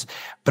doing this,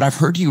 but I've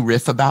heard you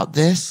riff about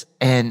this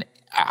and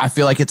I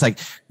feel like it's like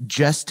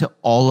just to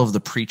all of the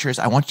preachers,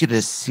 I want you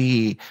to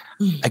see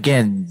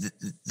again,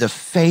 the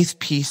faith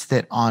piece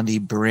that Aundi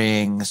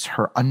brings,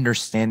 her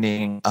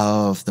understanding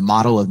of the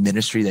model of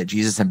ministry that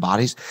Jesus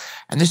embodies.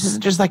 And this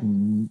isn't just like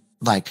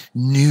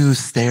new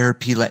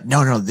therapy.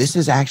 No, this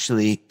is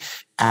actually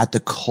at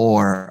the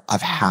core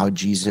of how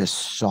Jesus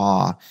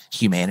saw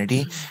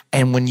humanity.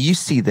 And when you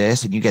see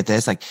this and you get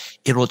this, like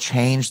it will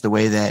change the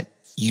way that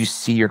you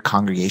see your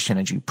congregation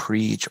as you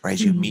preach or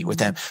as you meet with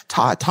them.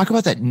 Talk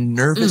about that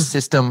nervous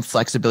system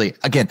flexibility.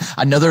 Again,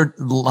 another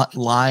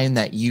line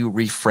that you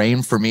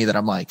reframe for me that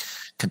I'm like,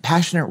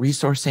 compassionate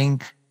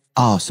resourcing.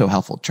 Oh, so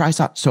helpful. Try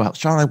so helpful.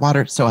 Strong like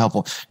water. So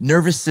helpful.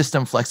 Nervous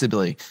system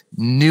flexibility.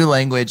 New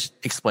language.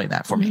 Explain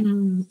that for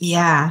me.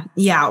 Yeah.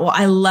 Well,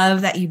 I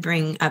love that you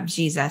bring up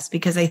Jesus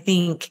because I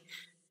think,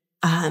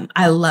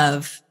 I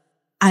love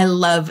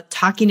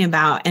talking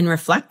about and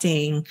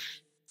reflecting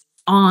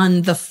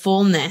on the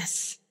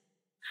fullness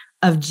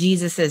of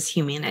Jesus's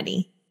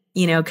humanity,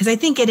 because I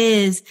think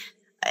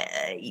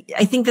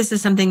I think this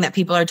is something that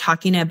people are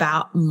talking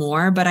about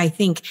more, but I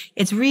think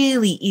it's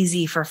really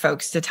easy for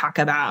folks to talk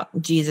about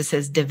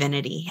Jesus's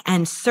divinity.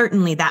 And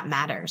certainly that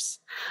matters.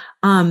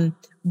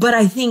 But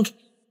I think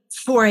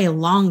for a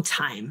long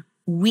time,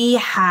 we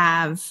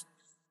have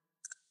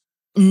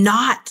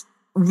not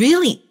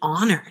really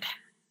honored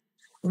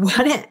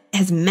what it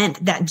has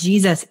meant that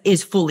Jesus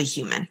is fully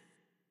human.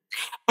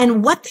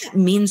 And what that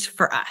means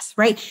for us,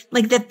 right?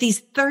 Like that these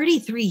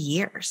 33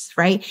 years,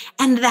 right?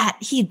 And that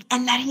he,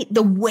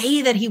 the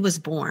way that he was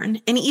born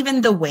and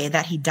even the way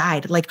that he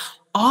died, like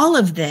all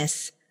of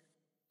this,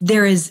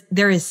 there is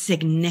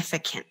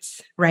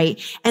significance, right?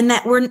 And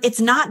that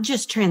it's not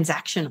just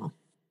transactional.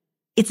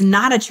 It's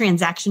not a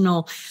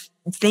transactional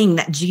thing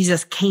that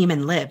Jesus came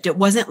and lived. It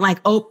wasn't like,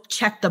 oh,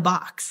 check the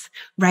box,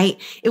 right?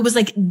 It was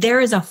like,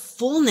 there is a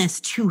fullness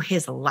to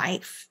his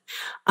life.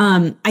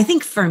 I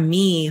think for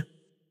me,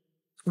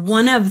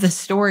 one of the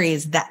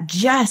stories that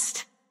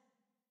just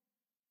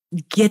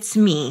gets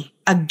me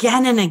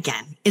again and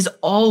again is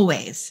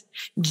always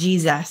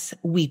Jesus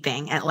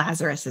weeping at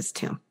Lazarus's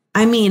tomb.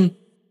 I mean,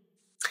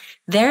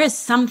 there is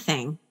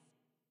something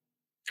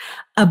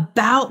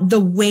about the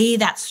way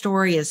that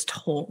story is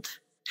told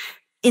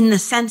in the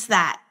sense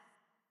that,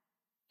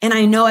 and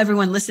I know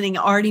everyone listening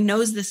already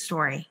knows this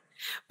story,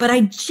 but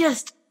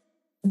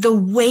the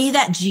way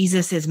that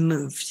Jesus is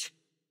moved,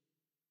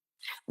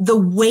 the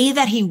way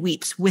that he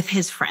weeps with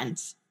his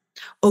friends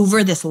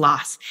over this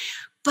loss.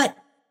 But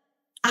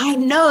I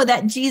know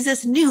that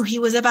Jesus knew he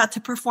was about to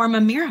perform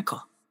a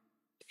miracle.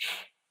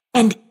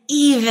 And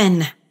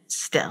even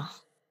still,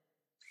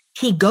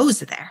 he goes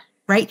there,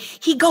 right?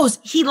 He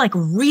like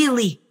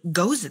really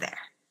goes there.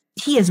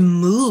 He is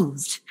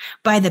moved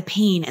by the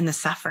pain and the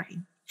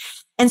suffering.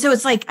 And so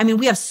it's like, I mean,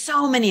 we have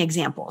so many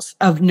examples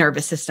of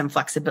nervous system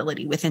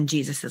flexibility within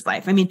Jesus's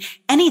life. I mean,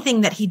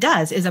 anything that he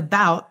does is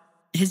about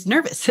his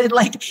nervous,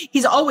 like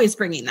he's always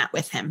bringing that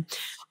with him.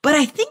 But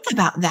I think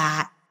about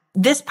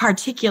this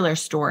particular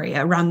story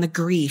around the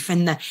grief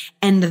and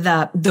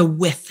the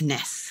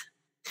withness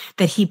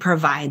that he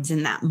provides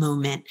in that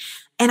moment.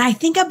 And I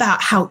think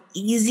about how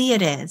easy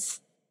it is,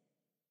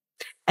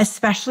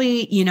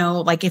 especially,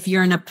 like if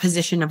you're in a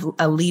position of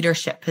a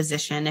leadership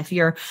position, if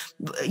you're,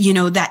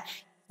 that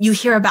you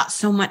hear about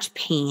so much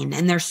pain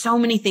and there's so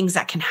many things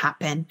that can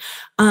happen.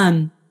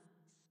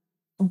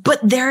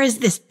 But there is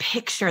this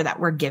picture that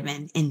we're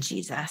given in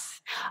Jesus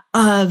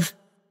of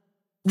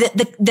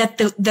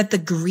that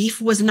the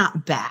grief was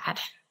not bad,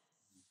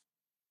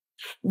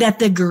 that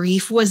the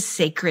grief was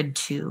sacred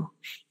too,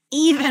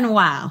 even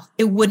while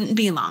it wouldn't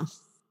be long.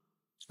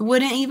 It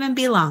wouldn't even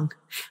be long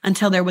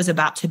until there was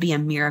about to be a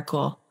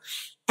miracle.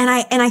 And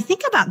I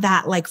think about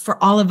that, like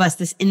for all of us,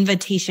 this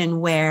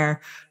invitation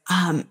where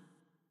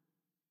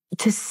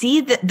to see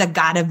the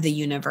God of the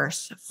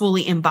universe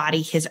fully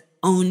embody his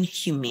own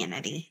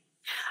humanity.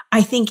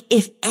 I think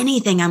if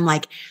anything, I'm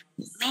like,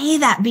 may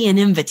that be an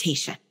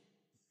invitation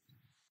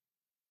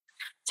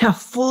to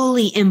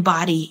fully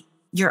embody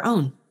your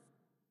own,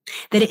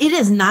 that it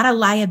is not a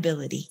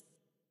liability.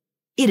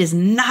 It is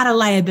not a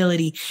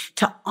liability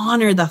to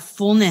honor the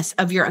fullness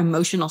of your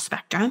emotional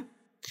spectrum.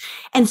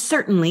 And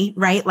certainly,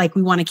 right, like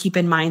we want to keep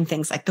in mind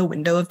things like the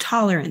window of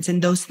tolerance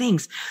and those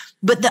things.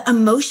 But the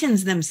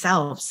emotions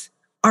themselves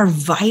are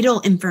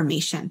vital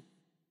information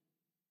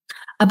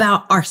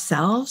about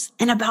ourselves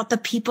and about the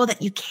people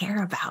that you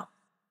care about.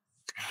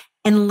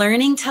 And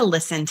learning to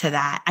listen to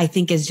that, I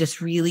think, is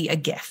just really a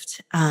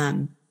gift.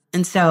 And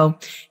so,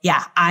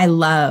 yeah, I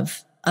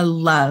love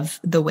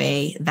the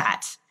way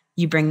that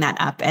you bring that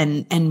up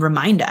and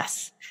remind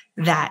us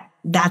that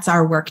that's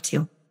our work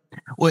too.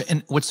 Well,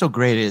 and what's so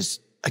great is,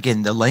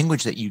 again, the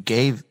language that you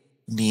gave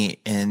me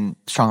in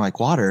Strong Like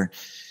Water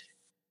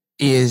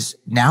is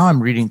now I'm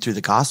reading through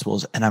the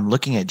Gospels and I'm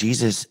looking at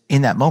Jesus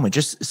in that moment,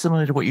 just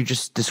similar to what you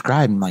just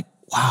described. I'm like,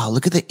 wow,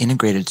 look at the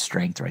integrated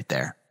strength right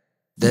there.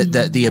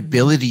 The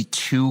ability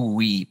to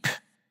weep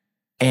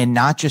and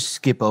not just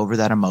skip over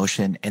that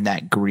emotion and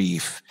that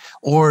grief.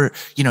 Or,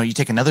 you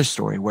take another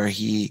story where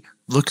he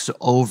looks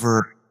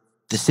over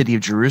the city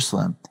of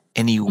Jerusalem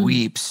and he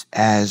weeps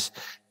because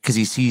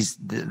he sees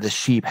the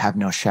sheep have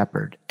no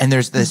shepherd. And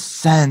there's this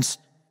sense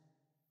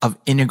of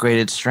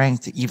integrated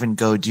strength to even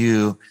go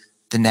do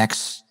the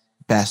next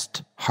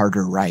best,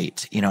 harder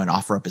right, and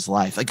offer up his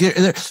life. Like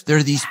there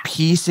are these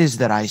pieces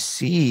that I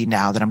see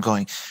now that I'm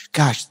going,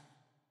 gosh,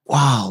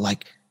 wow,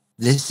 like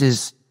this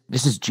is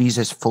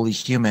Jesus fully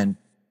human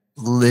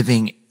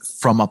living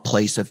from a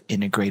place of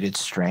integrated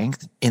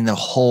strength in the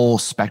whole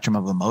spectrum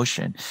of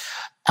emotion.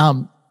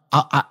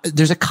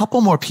 There's a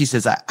couple more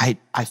pieces I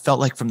felt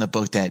like from the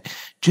book that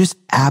just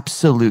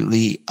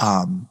absolutely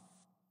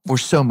were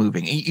so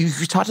moving. You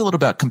talked a little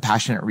about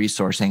compassionate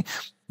resourcing.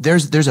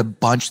 There's a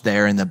bunch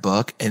there in the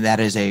book, and that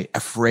is a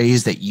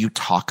phrase that you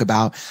talk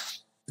about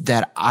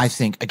that I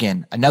think,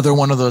 again, another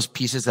one of those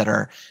pieces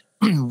that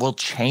will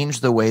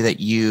change the way that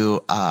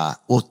you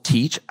will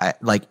teach.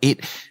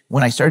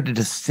 When I started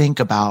to think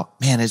about,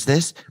 man, is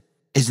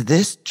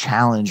this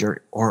challenge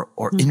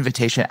or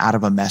invitation out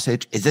of a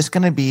message, is this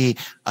going to be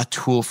a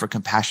tool for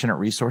compassionate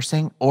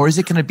resourcing? Or is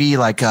it going to be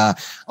like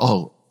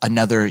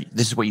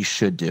this is what you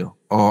should do,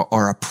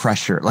 or a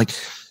pressure? Like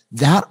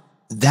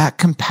that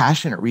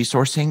compassionate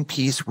resourcing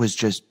piece was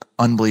just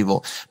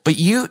unbelievable. But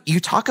you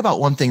talk about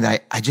one thing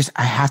that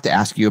I have to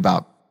ask you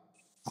about,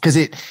 because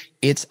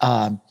it's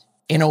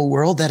in a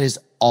world that is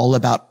all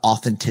about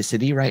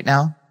authenticity right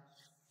now.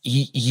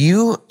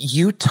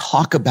 You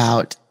talk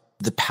about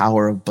the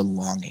power of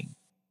belonging.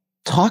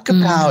 Talk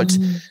about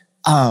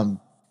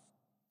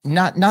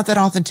not that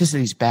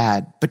authenticity is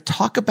bad, but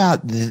talk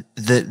about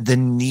the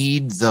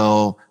need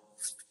though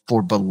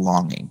for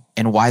belonging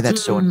and why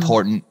that's so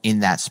important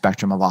in that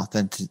spectrum of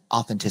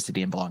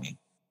authenticity and belonging.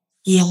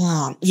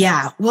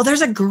 Yeah. Well,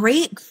 there's a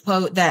great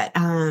quote that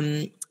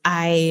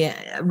I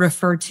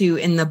refer to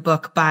in the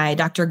book by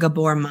Dr.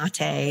 Gabor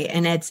Mate,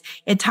 and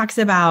it talks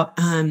about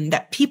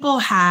that people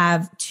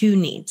have two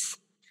needs: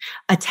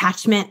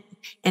 attachment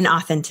and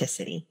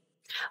authenticity.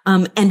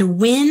 And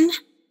when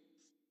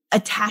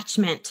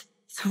attachment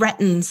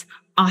threatens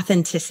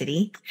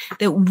authenticity,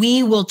 that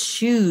we will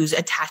choose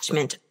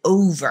attachment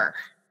over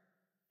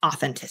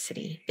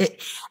authenticity.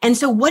 And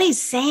so what he's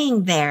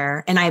saying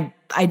there, and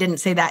I didn't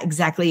say that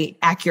exactly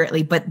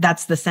accurately, but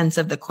that's the sense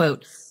of the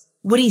quote.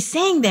 What he's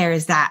saying there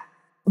is that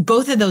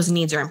both of those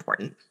needs are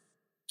important: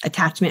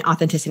 attachment,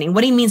 authenticity. And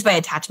what he means by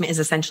attachment is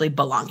essentially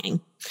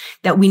belonging,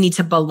 that we need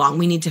to belong.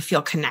 We need to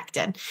feel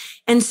connected.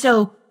 And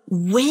so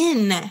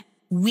when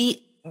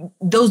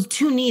those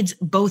two needs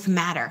both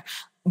matter,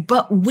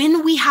 but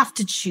when we have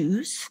to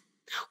choose,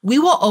 we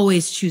will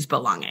always choose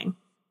belonging.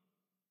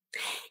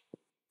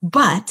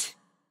 But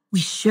we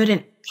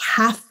shouldn't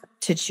have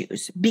to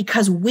choose,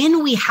 because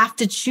when we have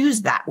to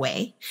choose that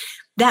way,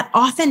 that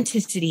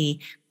authenticity,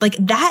 like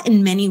that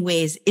in many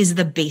ways is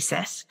the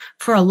basis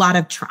for a lot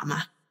of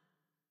trauma.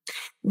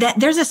 That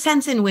there's a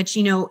sense in which,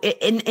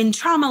 in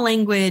trauma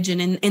language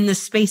and in the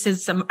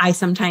spaces I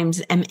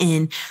sometimes am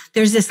in,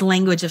 there's this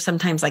language of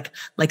sometimes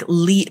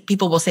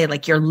people will say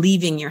like you're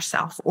leaving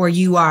yourself, or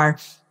you are,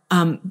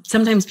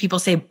 sometimes people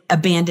say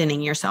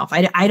abandoning yourself.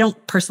 I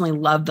don't personally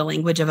love the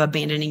language of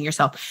abandoning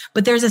yourself,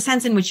 but there's a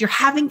sense in which you're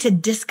having to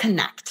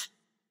disconnect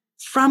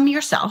from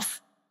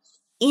yourself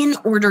in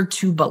order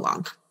to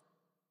belong.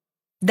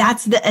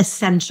 That's the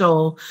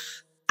essential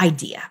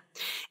idea.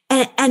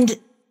 And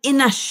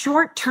in a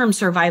short-term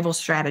survival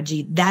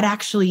strategy, that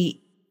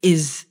actually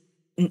is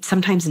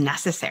sometimes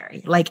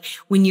necessary. Like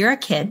when you're a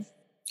kid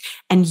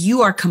and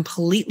you are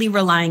completely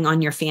relying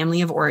on your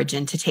family of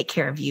origin to take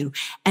care of you,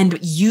 and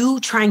you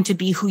trying to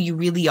be who you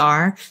really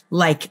are,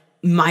 like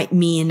might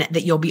mean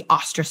that you'll be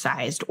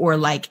ostracized or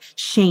like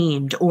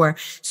shamed, or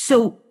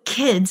so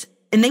kids,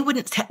 and they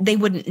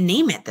wouldn't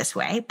name it this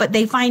way, but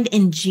they find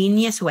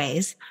ingenious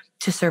ways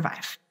to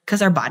survive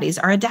because our bodies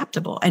are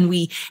adaptable and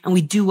we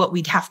do what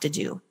we'd have to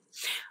do.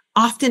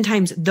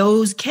 Oftentimes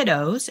those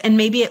kiddos, and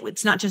maybe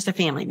it's not just a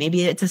family,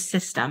 maybe it's a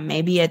system,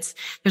 maybe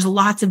there's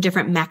lots of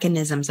different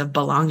mechanisms of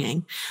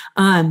belonging,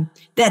 that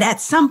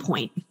at some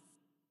point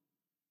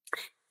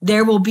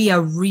there will be a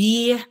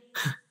rumble.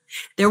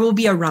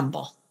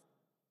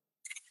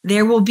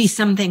 There will be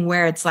something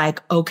where it's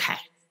like, okay,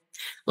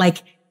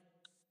 like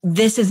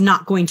this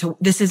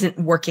isn't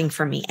working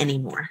for me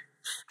anymore,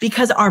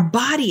 because our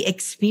body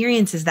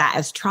experiences that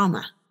as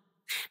trauma.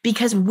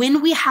 Because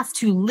when we have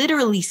to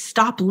literally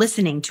stop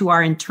listening to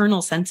our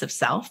internal sense of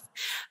self,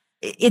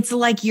 it's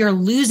like you're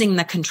losing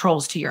the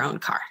controls to your own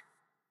car.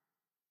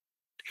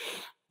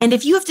 And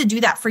if you have to do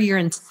that for your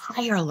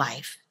entire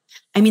life,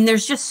 I mean,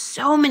 there's just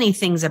so many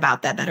things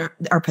about that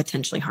are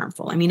potentially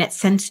harmful. I mean, it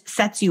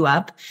sets you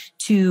up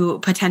to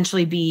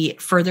potentially be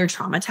further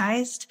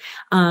traumatized.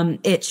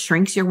 It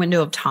shrinks your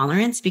window of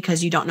tolerance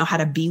because you don't know how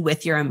to be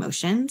with your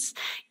emotions.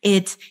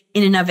 It,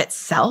 in and of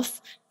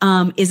itself,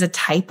 is a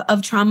type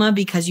of trauma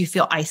because you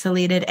feel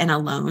isolated and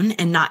alone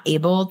and not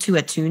able to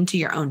attune to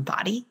your own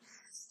body.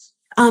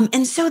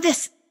 And so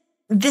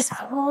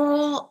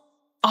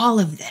all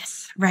of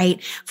this,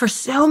 right? For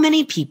so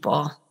many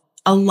people,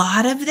 a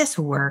lot of this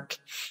work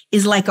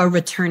is like a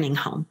returning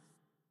home.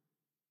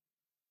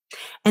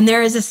 And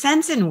there is a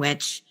sense in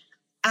which,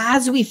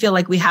 as we feel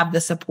like we have the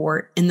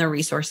support and the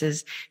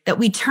resources, that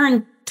we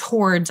turn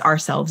towards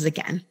ourselves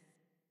again.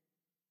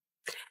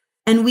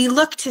 And we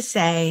look to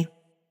say,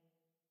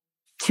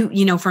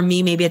 for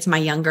me, maybe it's my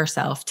younger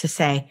self, to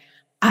say,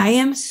 I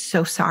am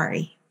so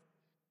sorry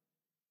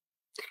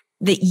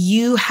that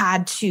you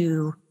had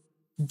to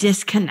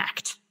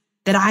disconnect,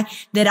 that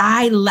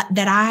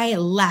I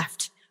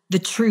left the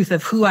truth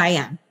of who I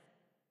am.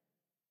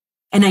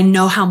 And I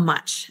know how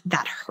much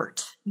that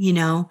hurt,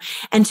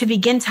 and to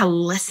begin to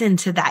listen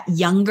to that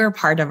younger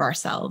part of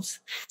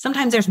ourselves.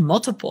 Sometimes there's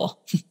multiple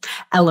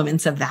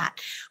elements of that.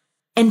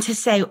 And to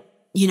say,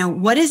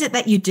 what is it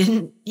that you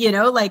didn't,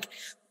 like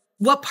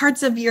what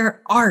parts of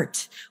your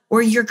art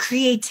or your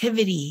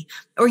creativity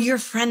or your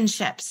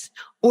friendships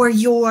or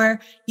your,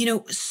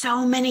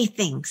 so many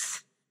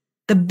things,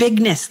 the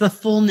bigness, the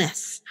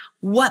fullness,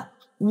 what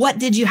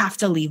did you have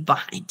to leave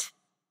behind?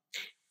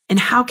 And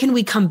how can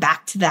we come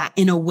back to that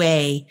in a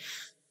way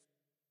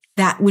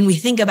that when we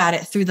think about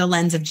it through the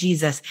lens of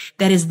Jesus,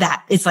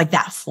 it's like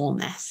that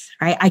fullness,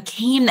 right? I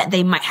came that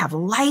they might have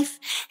life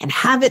and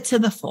have it to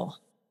the full,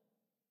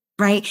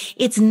 right?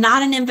 It's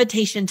not an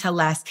invitation to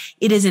less.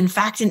 It is in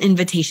fact an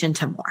invitation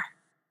to more.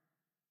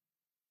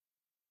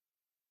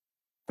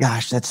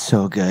 Gosh, that's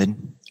so good.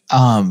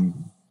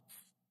 Man,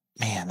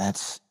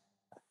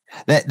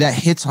 that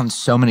hits on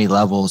so many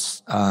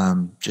levels,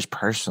 just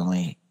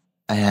personally.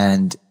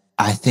 And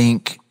I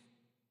think,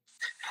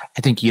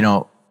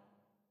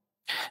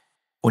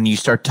 when you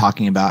start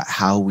talking about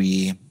how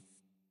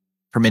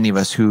for many of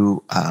us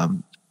who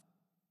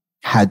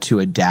had to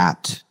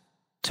adapt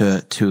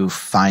to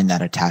find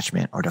that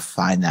attachment or to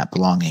find that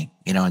belonging,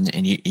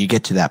 and you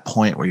get to that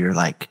point where you're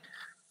like,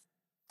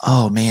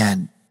 oh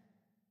man,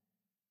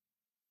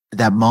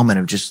 that moment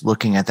of just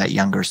looking at that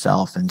younger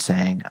self and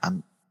saying,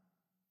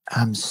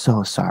 I'm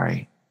so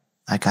sorry.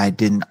 Like I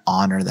didn't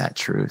honor that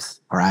truth,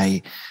 or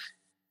I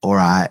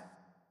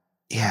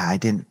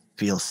didn't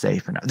feel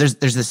safe enough. There's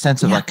this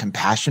sense of like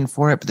compassion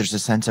for it, but there's a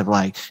sense of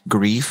like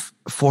grief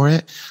for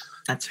it.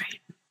 That's right.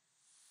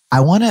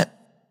 I want to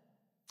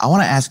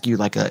ask you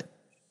as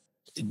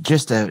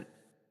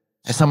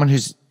someone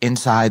who's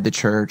inside the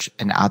church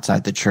and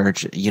outside the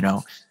church,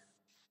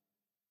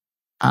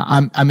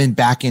 I'm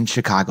back in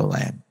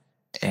Chicagoland,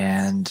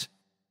 and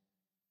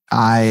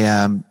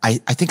I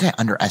think I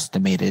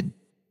underestimated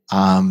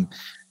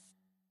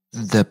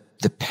the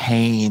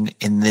pain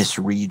in this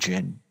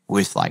region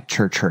with like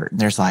church hurt.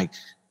 And there's like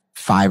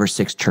 5 or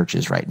 6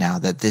 churches right now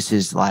that this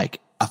is like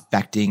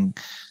affecting,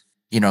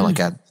 like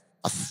a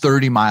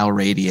 30-mile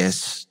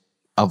radius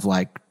of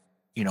like,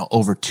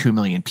 over 2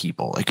 million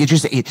people. Like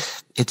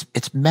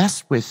it's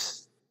messed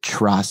with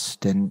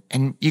trust, and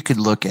you could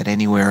look at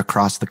anywhere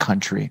across the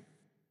country.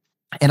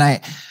 And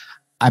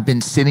I've been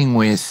sitting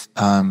with,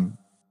 a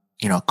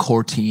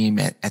core team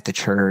at the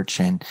church,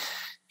 and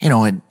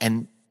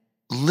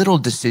little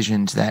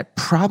decisions that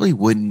probably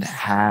wouldn't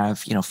have,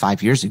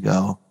 5 years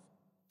ago,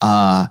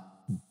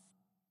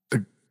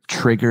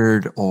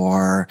 triggered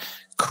or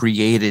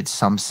created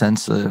some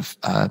sense of,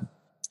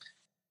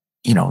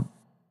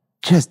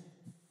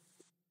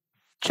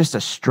 just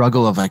a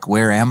struggle of like,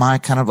 where am I?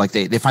 Kind of like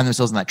they find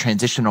themselves in that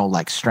transitional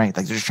like strength.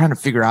 Like they're just trying to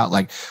figure out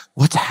like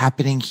what's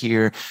happening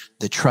here.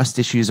 The trust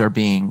issues are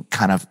being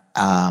kind of,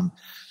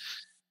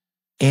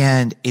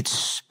 and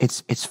it's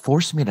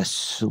forced me to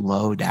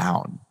slow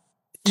down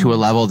to a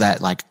level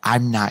that like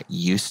I'm not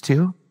used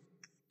to.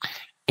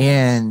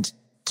 And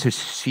to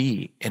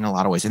see in a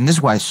lot of ways. And this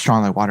is why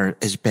Strong Like Water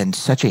has been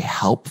such a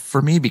help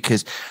for me,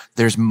 because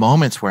there's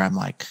moments where I'm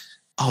like,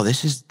 oh,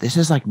 this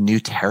is like new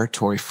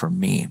territory for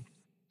me.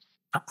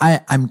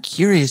 I'm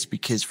curious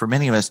because for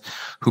many of us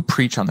who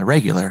preach on the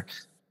regular,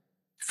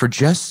 for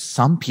just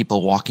some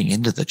people walking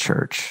into the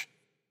church,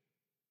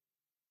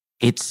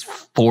 it's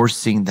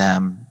forcing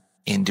them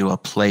into a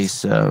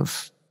place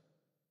of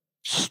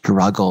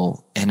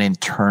struggle and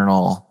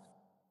internal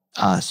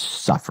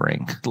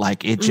suffering.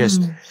 Like it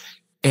just,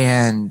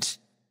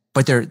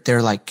 but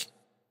they're like,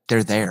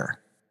 they're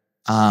there.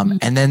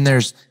 And then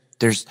there's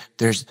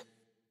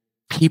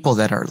people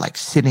that are like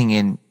sitting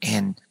in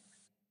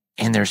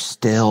and they're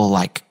still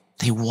like,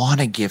 they want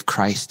to give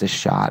Christ a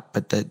shot,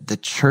 but the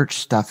church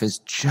stuff is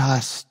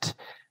just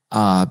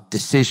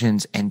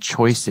decisions and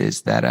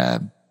choices that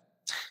are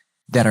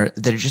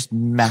just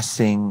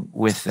messing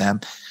with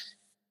them.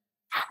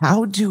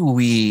 How do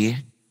we,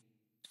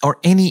 or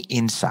any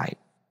insight,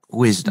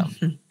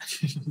 wisdom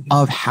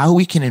of how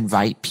we can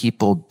invite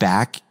people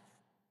back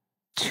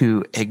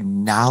to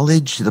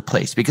acknowledge the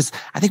place? Because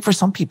I think for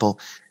some people,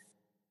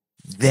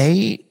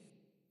 they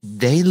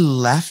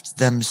left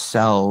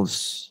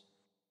themselves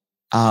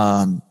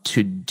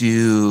to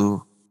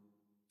do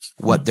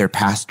what their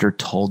pastor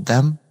told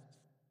them.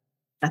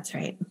 That's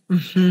right.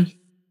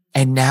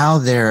 And now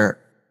they're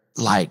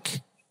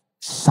like,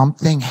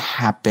 something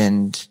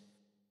happened,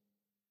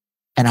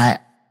 and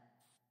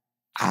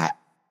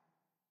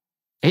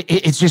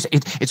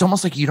it's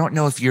almost like you don't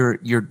know if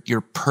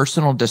your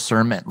personal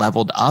discernment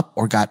leveled up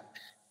or got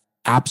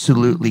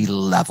absolutely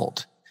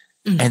leveled.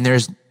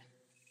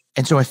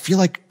 And so I feel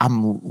like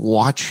I'm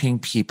watching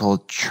people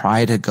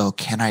try to go,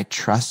 can I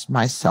trust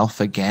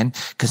myself again?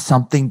 Because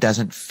something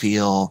doesn't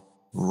feel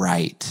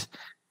right,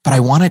 but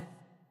I want it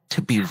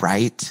to be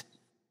right,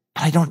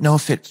 but I don't know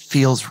if it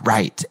feels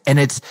right. And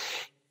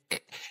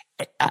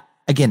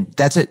again,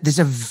 this is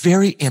a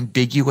very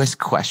ambiguous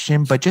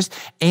question, but just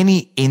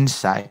any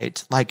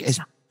insight, like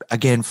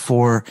again,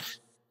 for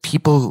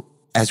people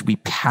as we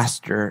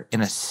pastor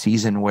in a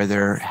season where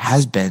there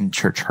has been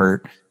church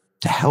hurt,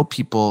 to help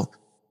people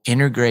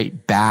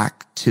integrate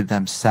back to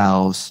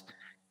themselves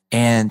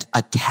and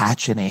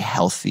attach in a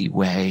healthy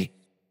way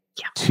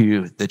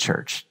to the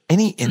church.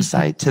 Any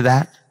insight to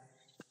that?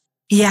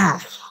 Yeah.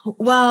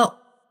 Well,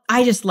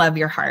 I just love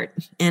your heart.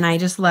 And I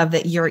just love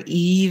that you're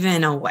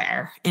even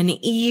aware, and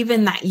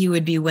even that you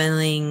would be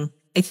willing.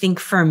 I think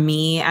for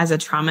me as a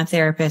trauma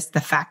therapist,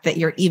 the fact that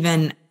you're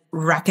even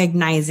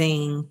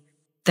recognizing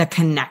the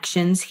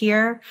connections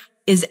here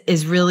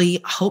is really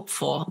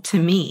hopeful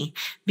to me,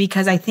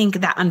 because I think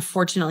that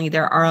unfortunately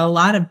there are a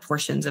lot of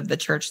portions of the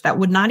church that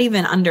would not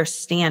even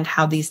understand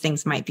how these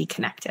things might be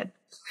connected.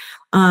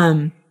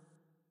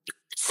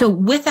 So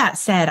with that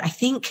said, I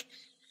think,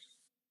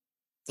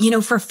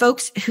 for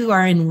folks who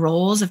are in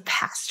roles of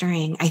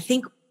pastoring, I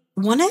think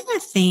one of the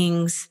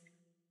things,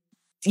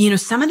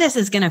 some of this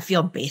is going to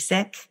feel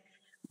basic,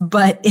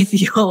 but if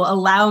you'll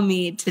allow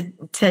me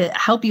to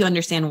help you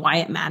understand why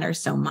it matters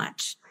so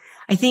much,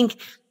 I think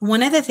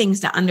one of the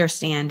things to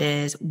understand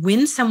is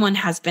when someone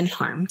has been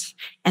harmed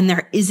and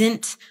there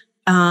isn't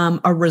a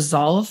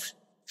resolve,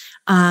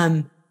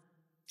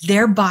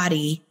 their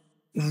body,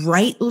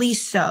 rightly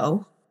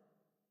so,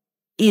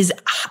 is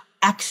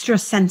extra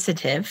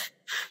sensitive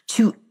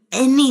to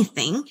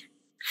anything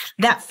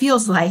that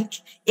feels like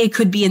it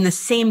could be in the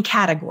same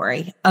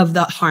category of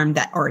the harm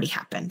that already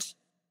happened.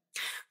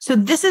 So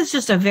this is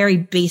just a very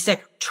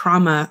basic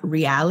trauma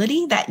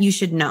reality that you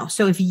should know.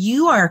 So if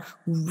you are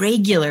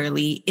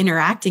regularly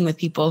interacting with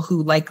people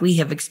who likely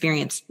have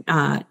experienced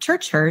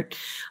church hurt,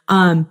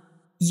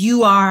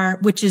 you are,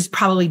 which is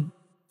probably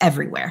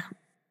everywhere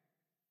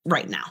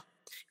right now,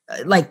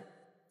 like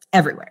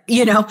everywhere,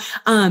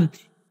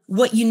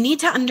 what you need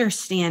to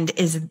understand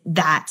is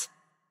that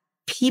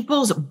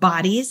people's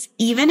bodies,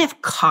 even if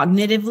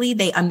cognitively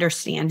they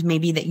understand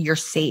maybe that you're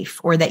safe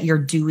or that you're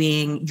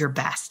doing your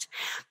best,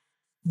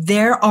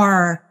 there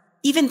are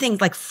even things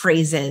like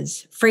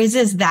phrases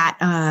that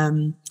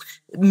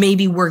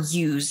maybe were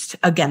used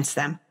against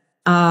them.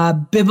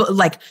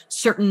 Like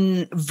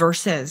certain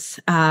verses,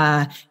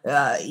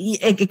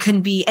 it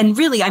can be, and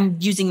really I'm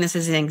using this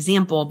as an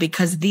example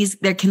because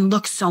there can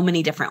look so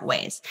many different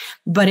ways,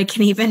 but it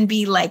can even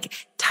be like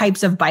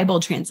types of Bible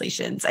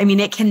translations. I mean,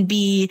 it can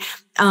be,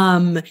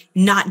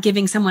 not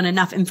giving someone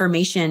enough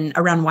information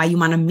around why you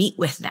want to meet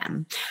with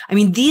them. I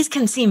mean, these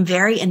can seem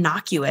very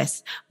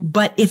innocuous,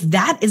 but if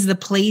that is the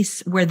place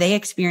where they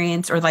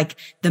experience, or like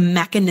the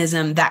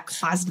mechanism that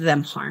caused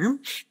them harm,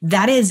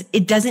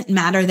 it doesn't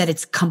matter that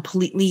it's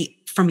completely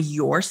from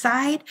your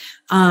side.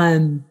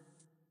 There's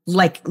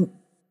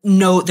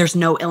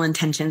no ill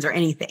intentions or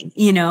anything,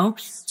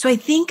 So I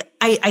think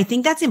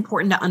that's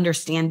important to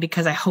understand,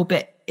 because I hope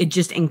it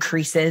just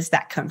increases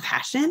that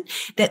compassion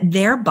that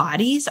their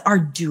bodies are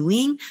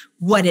doing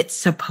what it's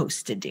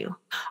supposed to do.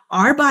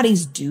 Our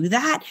bodies do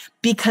that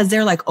because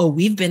they're like, oh,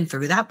 we've been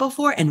through that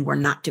before and we're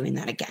not doing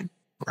that again.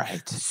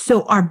 Right.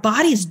 So our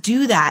bodies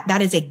do that.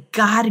 That is a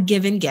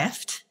God-given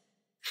gift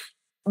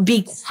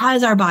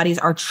because our bodies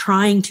are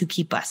trying to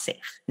keep us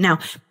safe. Now,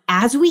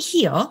 as we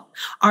heal,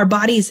 our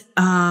bodies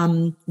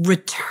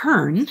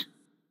return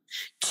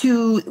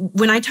to,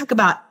 when I talk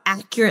about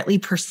accurately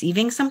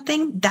perceiving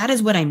something, that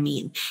is what I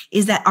mean,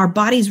 is that our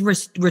bodies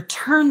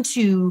return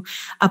to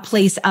a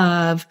place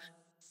of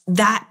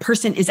that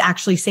person is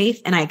actually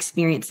safe and I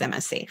experience them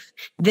as safe.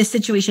 This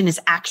situation is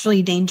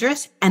actually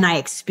dangerous and I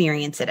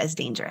experience it as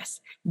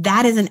dangerous.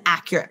 That is an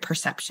accurate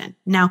perception.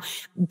 Now,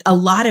 a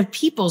lot of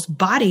people's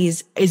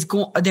bodies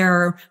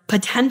they're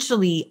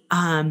potentially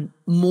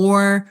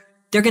more,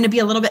 they're going to be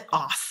a little bit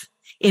off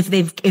if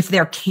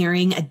they're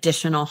carrying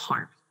additional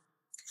harm.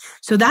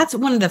 So that's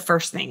one of the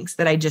first things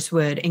that I just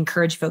would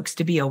encourage folks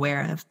to be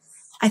aware of.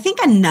 I think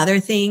another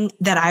thing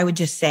that I would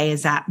just say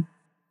is that,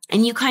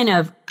 and you kind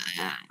of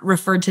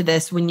referred to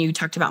this when you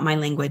talked about my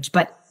language,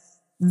 but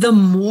the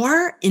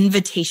more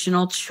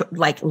invitational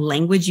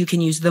language you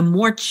can use, the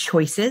more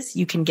choices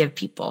you can give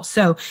people.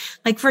 So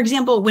like, for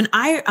example, when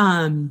I,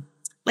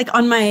 like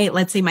on my,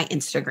 let's say my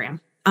Instagram,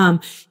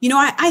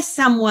 I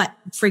somewhat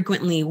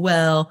frequently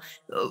will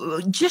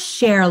just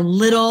share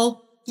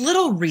little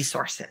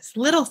resources,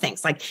 little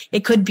things. Like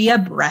it could be a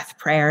breath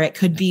prayer. It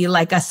could be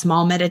like a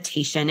small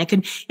meditation.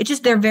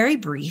 They're very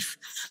brief.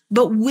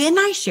 But when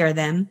I share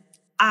them,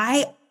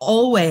 I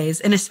always,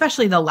 and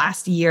especially the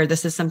last year,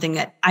 this is something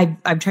that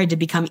I've tried to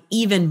become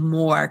even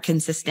more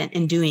consistent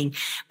in doing,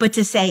 but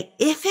to say,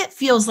 if it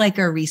feels like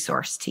a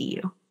resource to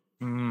you,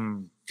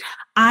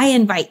 I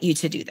invite you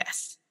to do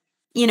this,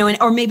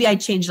 or maybe I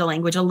change the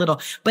language a little,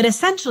 but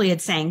essentially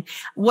it's saying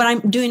what I'm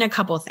doing a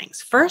couple of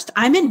things. First,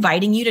 I'm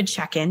inviting you to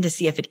check in to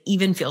see if it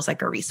even feels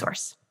like a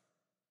resource,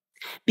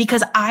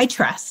 because I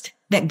trust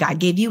that God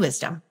gave you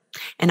wisdom.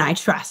 And I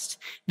trust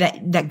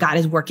that God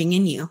is working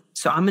in you.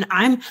 So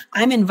I'm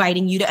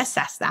inviting you to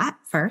assess that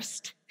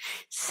first.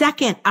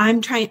 Second, I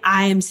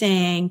am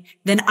saying,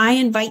 then I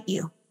invite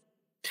you,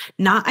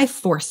 not I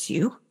force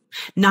you,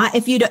 not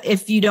if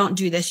you don't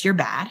do this, you're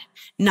bad.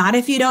 Not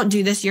if you don't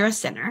do this, you're a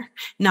sinner.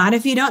 Not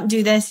if you don't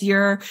do this,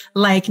 you're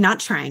like not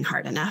trying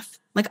hard enough.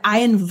 Like I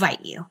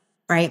invite you,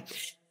 right?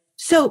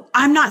 So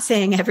I'm not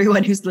saying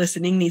everyone who's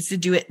listening needs to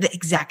do it the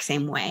exact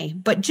same way,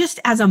 but just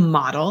as a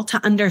model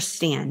to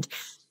understand,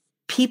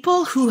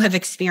 people who have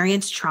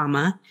experienced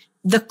trauma,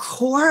 the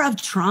core of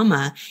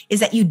trauma is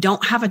that you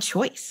don't have a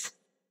choice.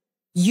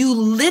 You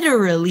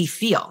literally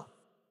feel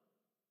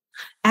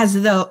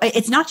as though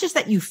it's not just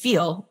that you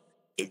feel,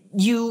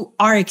 you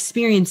are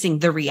experiencing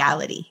the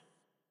reality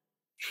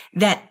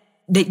that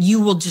you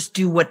will just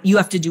do what you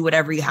have to do,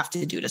 whatever you have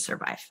to do to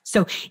survive.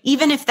 So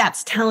even if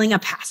that's telling a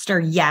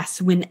pastor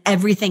yes, when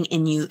everything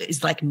in you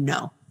is like,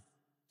 no,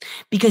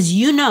 because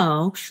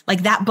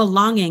like that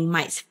belonging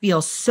might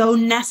feel so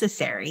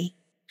necessary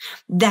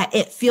that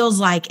it feels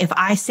like if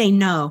I say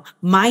no,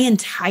 my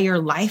entire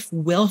life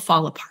will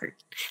fall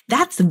apart.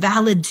 That's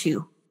valid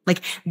too.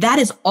 Like that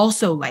is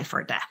also life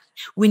or death.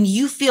 When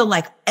you feel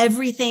like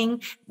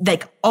everything,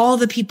 like all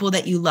the people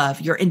that you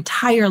love, your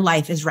entire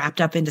life is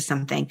wrapped up into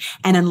something.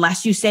 And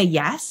unless you say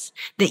yes,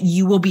 that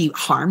you will be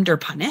harmed or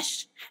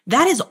punished.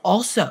 That is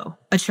also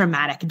a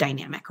traumatic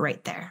dynamic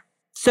right there.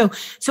 So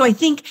I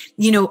think,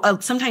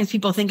 sometimes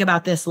people think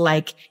about this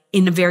like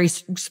in very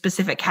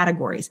specific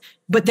categories,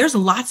 but there's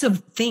lots of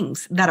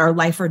things that are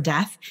life or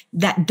death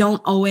that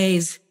don't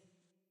always,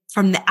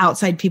 from the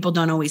outside, people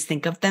don't always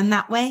think of them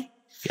that way.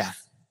 Yeah.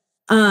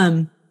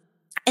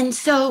 And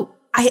so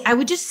I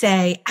would just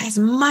say, as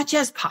much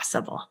as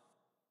possible,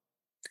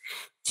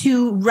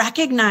 to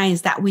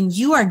recognize that when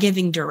you are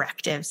giving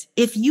directives,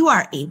 if you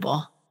are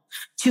able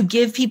to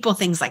give people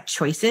things like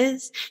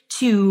choices,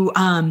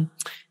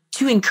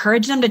 to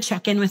encourage them to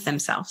check in with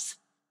themselves,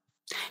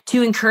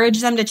 to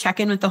encourage them to check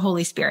in with the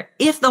Holy Spirit,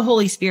 if the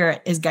Holy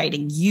Spirit is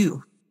guiding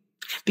you,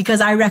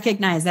 because I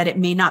recognize that it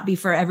may not be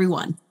for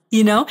everyone.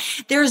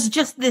 There's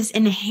just this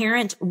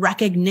inherent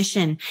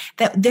recognition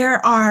that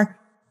there are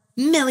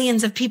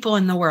millions of people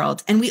in the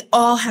world and we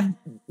all have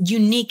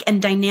unique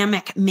and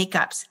dynamic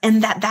makeups,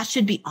 and that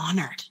should be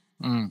honored.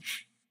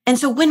 And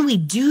so when we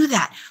do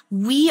that,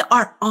 we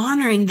are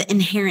honoring the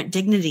inherent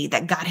dignity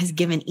that God has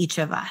given each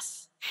of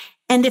us.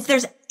 And if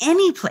there's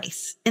any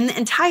place in the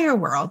entire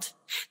world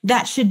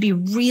that should be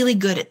really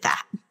good at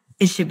that,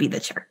 it should be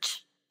the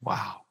church.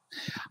 Wow.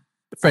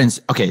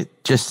 Friends, okay,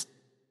 just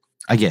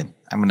again,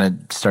 I'm going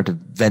to start to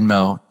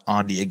Venmo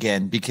Aundi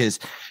again, because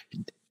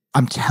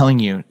I'm telling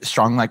you,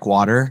 Strong Like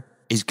Water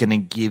is going to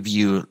give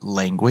you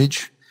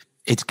language.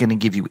 It's going to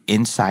give you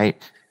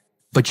insight,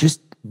 but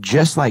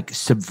just like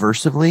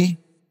subversively,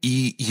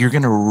 you're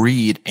going to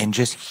read and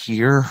just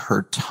hear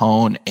her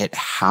tone at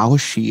how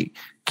she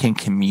can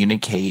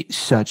communicate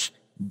such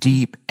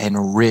deep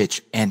and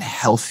rich and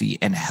healthy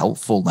and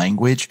helpful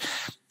language.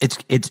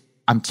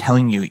 I'm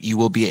telling you, you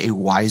will be a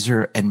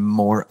wiser and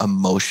more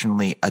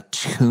emotionally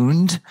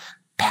attuned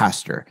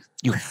pastor.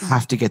 You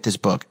have to get this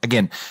book.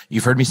 Again,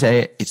 you've heard me say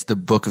it. It's the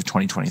book of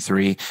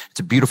 2023. It's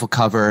a beautiful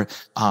cover,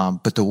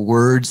 but the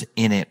words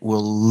in it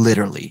will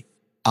literally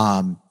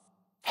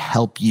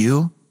help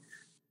you,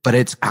 but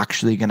it's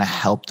actually going to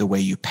help the way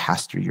you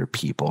pastor your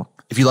people.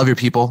 If you love your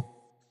people,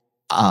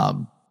 I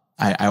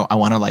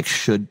want to like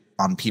should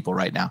on people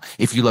right now.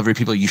 If you love your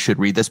people, you should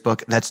read this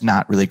book. That's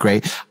not really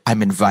great.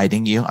 I'm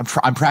inviting you.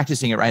 I'm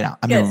practicing it right now.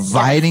 I'm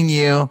inviting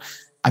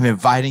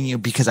you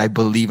because I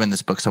believe in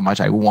this book so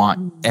much. I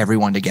want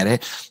everyone to get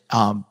it.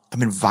 I'm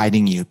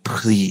inviting you,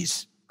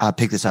 please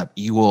pick this up.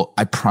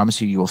 I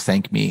promise you will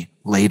thank me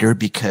later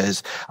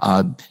because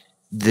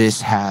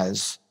this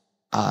has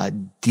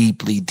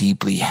deeply,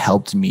 deeply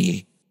helped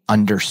me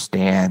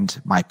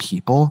understand my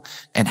people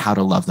and how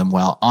to love them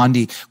well.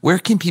 Aundi, where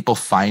can people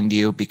find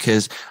you?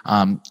 Because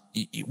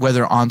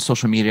whether on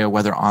social media,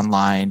 whether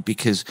online,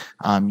 because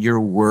your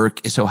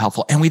work is so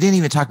helpful. And we didn't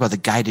even talk about the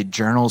guided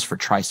journals for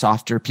Try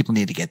Softer. People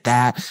need to get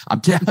that.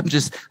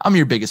 I'm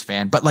your biggest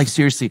fan. But like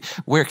seriously,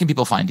 where can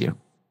people find you?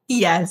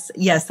 Yes.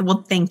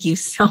 Well, thank you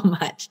so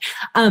much.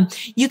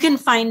 You can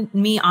find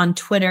me on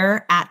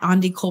Twitter at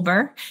Aundi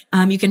Kolber.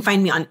 You can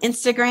find me on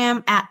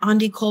Instagram at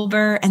Aundi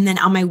Kolber, and then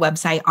on my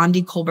website,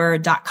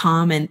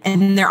 aundikolber.com.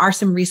 And there are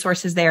some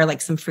resources there,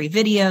 like some free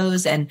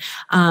videos, and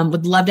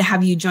would love to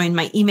have you join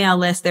my email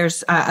list.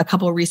 There's a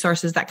couple of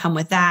resources that come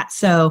with that.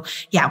 So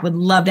yeah, would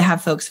love to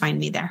have folks find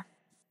me there.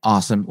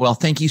 Awesome. Well,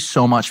 thank you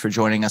so much for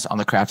joining us on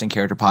the Crafting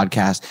Character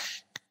podcast.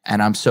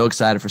 And I'm so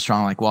excited for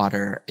Strong Like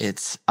Water.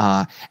 It's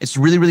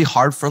really, really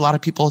hard for a lot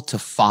of people to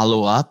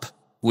follow up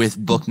with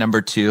book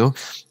number 2.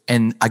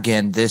 And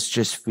again, this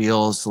just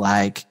feels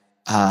like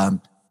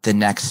the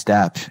next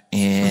step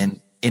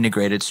in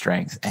integrated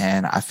strength.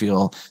 And I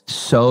feel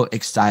so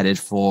excited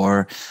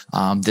for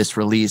this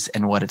release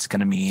and what it's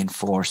going to mean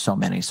for so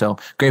many. So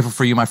grateful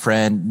for you, my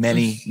friend.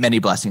 Many, many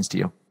blessings to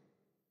you.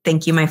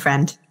 Thank you, my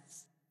friend.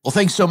 Well,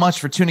 thanks so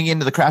much for tuning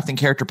into the Crafting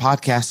Character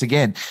podcast.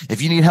 Again,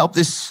 if you need help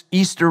this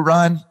Easter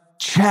run,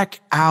 check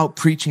out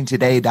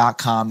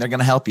preachingtoday.com. They're going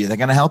to help you.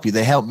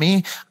 They help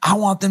me. I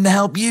want them to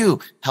help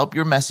you. Help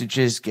your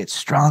messages get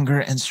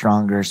stronger and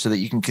stronger so that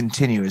you can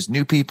continue as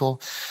new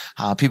people,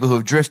 people who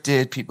have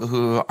drifted, people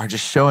who are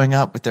just showing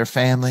up with their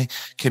family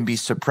can be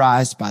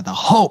surprised by the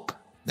hope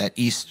that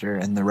Easter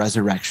and the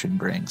resurrection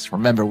brings.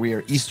 Remember, we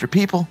are Easter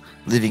people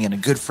living in a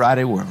Good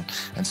Friday world.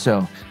 And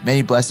so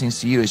many blessings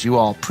to you as you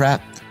all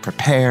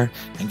prepare,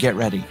 and get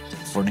ready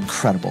for an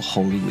incredible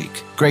Holy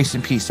Week. Grace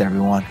and peace,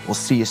 everyone. We'll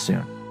see you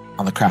soon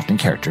on the Crafting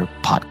Character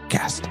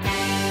podcast.